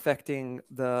color affecting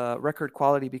the record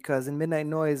quality because in Midnight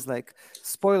Noise, like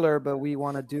spoiler, but we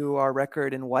want to do our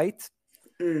record in white.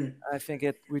 Mm, I think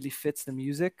it really fits the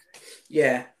music.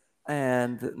 yeah,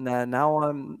 And now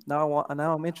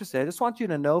I'm interested. I just want you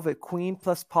to know that Queen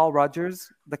plus Paul Rogers,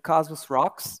 The Cosmos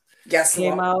Rocks, that's the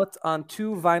came one. out on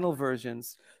two vinyl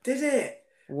versions, Did it?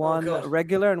 Oh one God!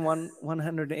 regular and one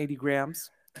 180 grams,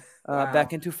 back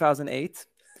Wow. in 2008.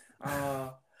 Uh,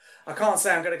 I can't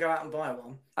say I'm gonna go out and buy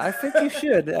one. I think you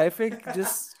should. I think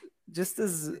just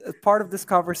as a part of this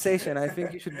conversation, I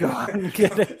think you should go out and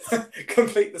get it.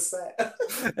 Complete the set.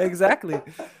 Exactly.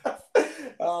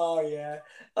 Oh yeah.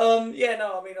 Yeah.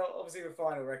 No. I mean, obviously with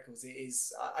vinyl records, it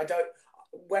is. I don't.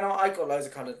 When I got loads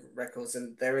of colored records,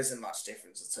 and there isn't much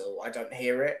difference at all. I don't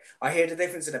hear it. I hear the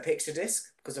difference in a picture disc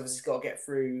because obviously it's got to get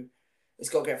through. It's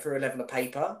got to get through a level of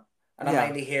paper, and I Yeah,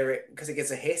 mainly hear it because it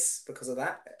gets a hiss because of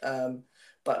that.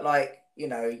 But like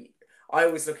I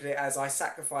always look at it as I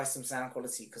sacrifice some sound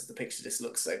quality because the picture disc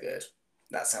looks so good.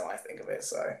 That's how I think of it.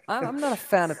 So I'm not a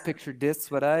fan of picture discs,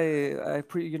 but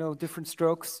different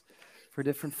strokes for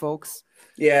different folks.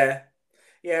 yeah.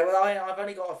 Yeah, well, I've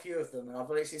only got a few of them, and I've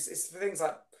literally it's for things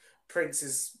like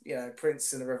Prince's,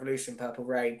 Prince and the Revolution, Purple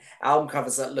Rain album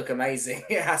covers that look amazing.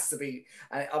 It has to be,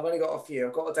 and I've only got a few.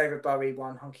 I've got a David Bowie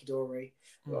one, Hunky Dory.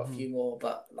 I've got a Hmm. few more,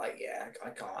 but like, yeah,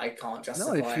 I can't No, if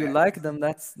justify you it. like them,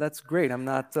 that's great. I'm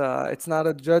not. It's not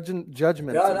a judgment.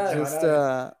 No, no, It's I just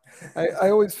know. I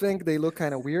always think they look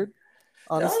kind of weird,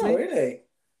 Oh, honestly. really?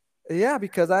 Yeah,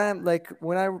 because I am like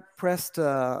when I pressed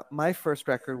my first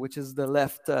record, which is the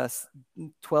left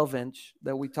 12-inch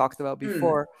that we talked about Hmm.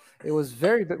 before, it was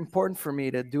very important for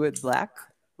me to do it black.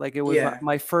 Like it was Yeah,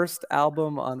 my first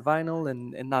album on vinyl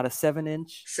and not a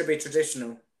 7-inch. should be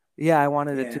traditional. Yeah, I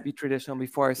wanted it to Yeah. be traditional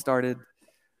before I started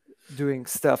doing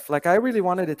stuff. Like I really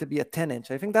wanted it to be a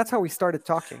 10-inch. I think that's how we started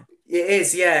talking. It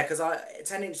is, yeah, because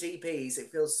 10-inch EPs,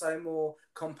 it feels so more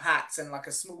compact and like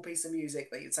a small piece of music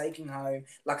that you're taking home,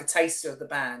 like a taster of the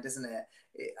band, isn't it?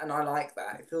 And I like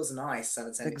that. It feels nice to have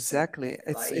a 10-inch Exactly.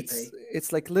 like EP.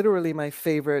 It's like literally my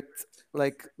favorite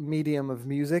like medium of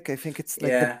music. I think it's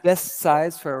like the Yeah. best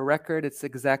size for a record. It's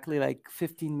exactly like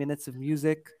 15 minutes of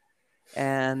music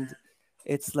and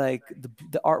it's like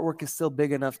the artwork is still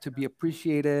big enough to be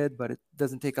appreciated, but it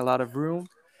doesn't take a lot of room.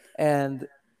 And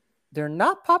they're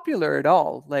not popular at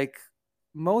all. Like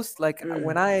most like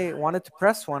when Mm. I wanted to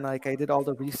press one, like I did all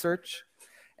the research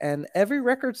and every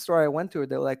record store I went to,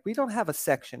 they're like, we don't have a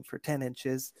section for 10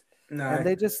 inches. And No.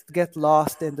 they just get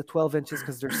lost in the 12 inches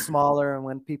because they're smaller. And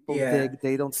when people Yeah. dig,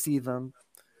 they don't see them.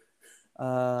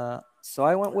 So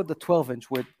I went with the 12-inch,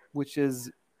 which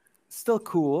is still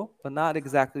cool, but not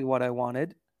exactly what I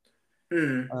wanted.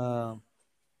 Mm. Uh,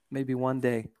 Maybe one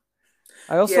day.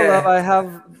 I also love. Yeah. I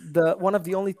have the one of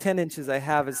the only 10 inches I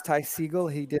have is Ty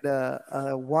Segall. He did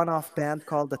a one-off band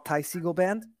called the Ty Segall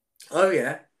Band, Oh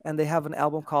yeah. and they have an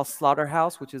album called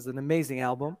Slaughterhouse, which is an amazing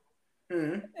album.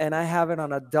 Mm. And I have it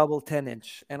on a double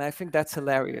 10-inch, and I think that's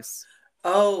hilarious.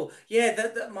 Oh yeah,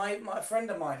 that my friend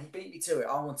of mine, he beat me to it.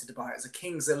 I wanted to buy it as a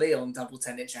Kings of Leon double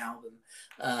 10-inch album.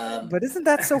 Um, But isn't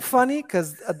that so funny?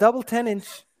 Because a double 10-inch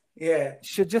yeah.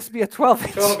 should just be a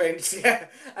 12-inch. 12-inch, yeah.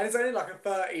 And it's only like a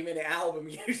 30-minute album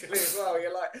usually as well.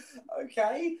 You're like,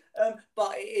 okay.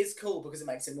 But it is cool because it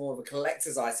makes it more of a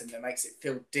collector's item that makes it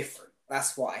feel different.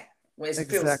 That's why. When it feels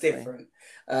Exactly. different.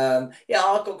 Yeah,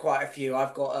 I've got quite a few.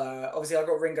 I've got obviously I've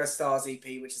got Ringo Starr's EP,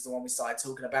 which is the one we started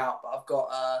talking about, but I've got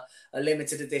a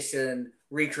limited edition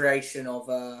recreation of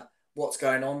What's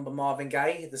Going On by Marvin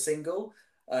Gaye, the single.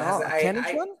 Has Oh, the a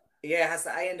 10-inch one? yeah, it has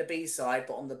the A and the B side,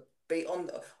 but on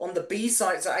the B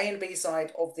side, so A and B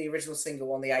side of the original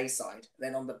single on the A side.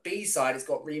 Then on the B side, it's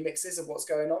got remixes of What's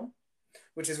Going On,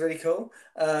 which is really cool.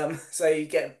 So you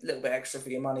get a little bit extra for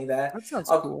your money there. That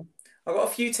sounds I've cool. I've got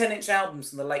a few 10-inch albums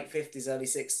from the late 50s, early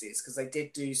 60s, because they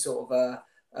did do sort of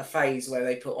a phase where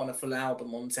they put on a full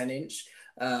album on 10-inch.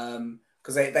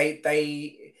 Because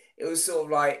it was sort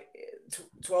of like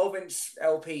 12-inch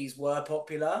LPs were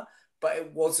popular, but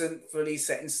it wasn't fully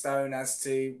set in stone as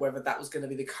to whether that was going to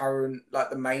be the current,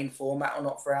 like the main format or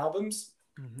not for albums.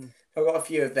 Hmm. I've got a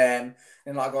few of them,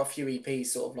 and like, I got a few EPs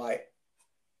sort of like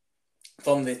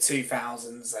from the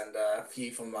 2000s and a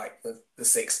few from like the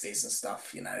 60s and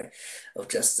stuff, of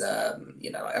just,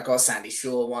 like I got a Sandy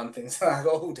Shore one, things like that. I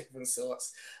got all different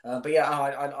sorts. But yeah,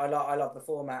 I love the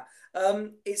format.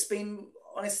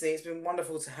 Honestly, it's been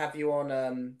wonderful to have you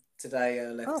on today,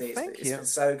 Oh, Lefty. thank It's been you.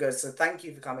 so good. So thank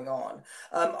you for coming on.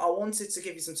 I wanted to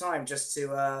give you some time just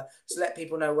to let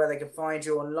people know where they can find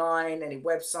you online, any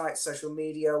websites, social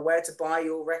media, where to buy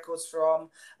your records from,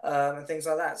 and things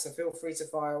like that. So feel free to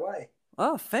fire away.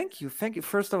 Oh, thank you. Thank you.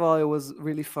 First of all, it was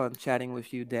really fun chatting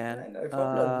with you, Dan. No, no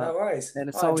problem. No worries. And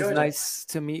it's I always enjoyed it. nice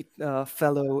to meet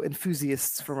fellow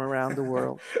enthusiasts from around the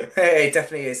world. It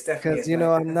definitely Because, is, mate.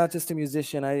 I'm not just a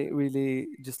musician, I really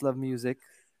just love music.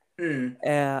 Mm.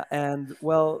 And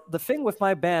well, the thing with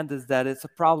my band is that it's a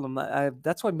problem.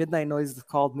 That's why Midnight Noise is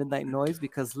called Midnight Noise,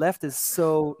 because Left is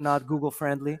so not Google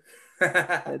friendly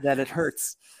that it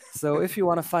hurts. So if you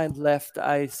want to find Left,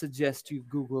 I suggest you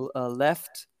Google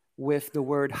Left with the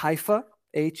word Haifa,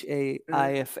 Mm.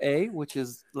 Haifa, which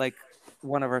is like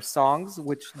one of our songs,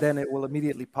 which then it will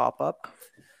immediately pop up.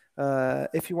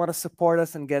 If you want to support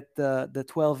us and get the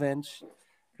 12-inch,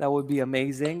 that would be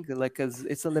amazing. Like, cause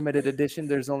it's a limited edition.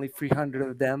 There's only 300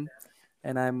 of them,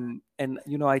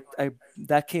 I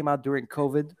that came out during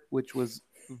COVID, which was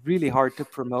really hard to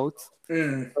promote.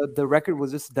 Mm. But the record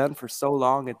was just done for so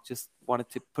long, it just wanted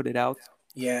to put it out.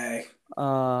 Yeah.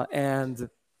 And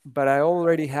but I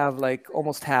already have like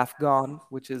almost half gone,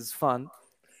 which is fun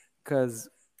because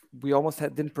we almost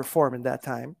didn't perform in that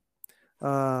time.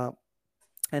 Uh,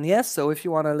 and yes, so if you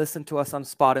want to listen to us on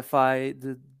Spotify,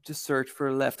 just search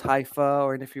for Left Haifa,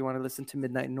 or if you want to listen to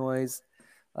Midnight Noise,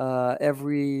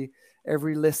 every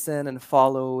listen and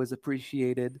follow is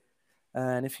appreciated.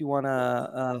 And if you want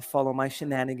to follow my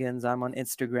shenanigans, I'm on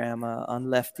Instagram on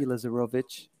Lefty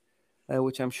Leizerovitz,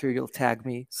 which I'm sure you'll tag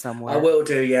me I somewhere. will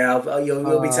do, yeah.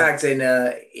 You'll be Uh, tagged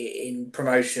in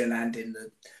promotion and in the yeah.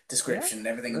 description and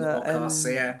everything in the podcast. So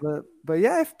And yeah. but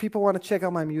yeah, if people want to check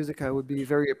out my music, I would be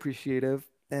very appreciative.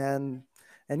 And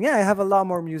yeah, I have a lot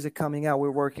more music coming out.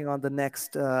 We're working on the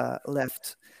next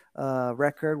Left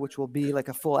record, which will be like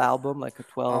a full album, like a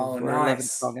Oh, 12 or 11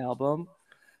 nice. song album.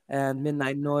 And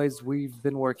Midnight Noise, we've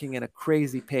been working at a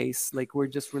crazy pace. Like we're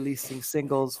just releasing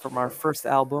singles from our first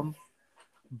album,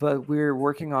 but we're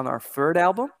working on our third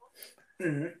album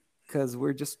Mm. because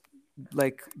we're just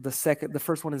like the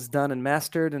first one is done and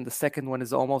mastered, and the second one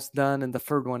is almost done, and the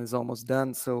third one is almost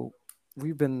done. So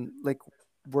we've been like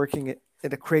working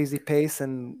at a crazy pace,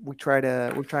 and we're trying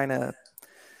to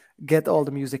get all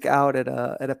the music out at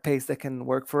a pace that can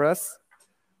work for us.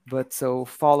 But so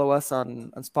follow us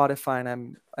on Spotify,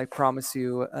 and I promise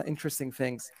you interesting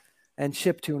things and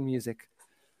ship tune music.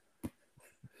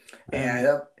 Yeah,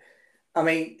 And I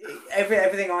mean,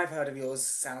 everything I've heard of yours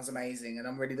sounds amazing, and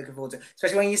I'm really looking forward to.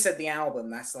 Especially when you said the album,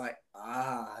 that's like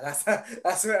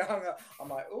that's where I'm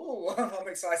like, oh, I'm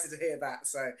excited to hear that.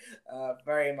 So,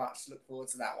 very much look forward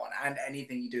to that one. And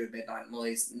anything you do with Midnight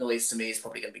Noise to me is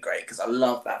probably going to be great because I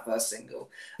love that first single.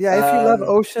 yeah, if you love Um,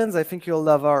 Oceans, I think you'll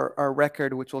love our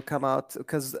record, which will come out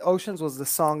because Oceans was the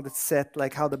song that set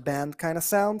like how the band kind of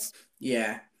sounds.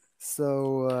 yeah,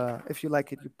 So if you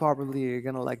like it, you probably are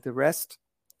gonna like the rest.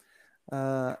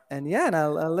 And yeah, and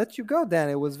I'll let you go, Dan.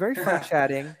 It was very fun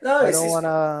chatting. no, I don't want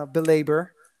to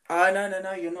belabor. No, no,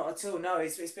 no, you're not at all. No,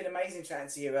 it's been amazing chatting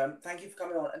to you. Thank you for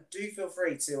coming on, and do feel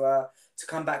free to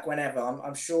come back whenever.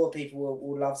 I'm sure people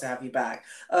will love to have you back.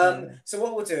 Yeah, So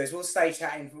what we'll do is we'll stay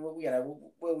chatting.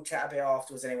 We'll chat a bit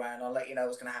afterwards anyway, and I'll let you know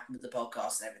what's going to happen with the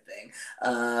podcast and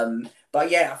everything. But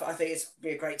yeah, I think it's be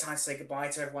a great time to say goodbye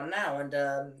to everyone now, and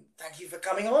thank you for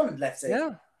coming on, Lefty.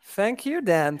 yeah. Thank you,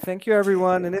 Dan. Thank you,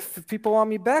 everyone. And if people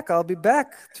want me back, I'll be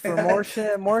back for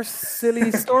more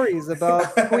silly stories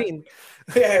about Queen.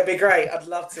 Yeah, it'd be great. I'd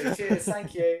love to. Cheers.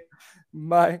 Thank you.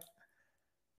 Bye.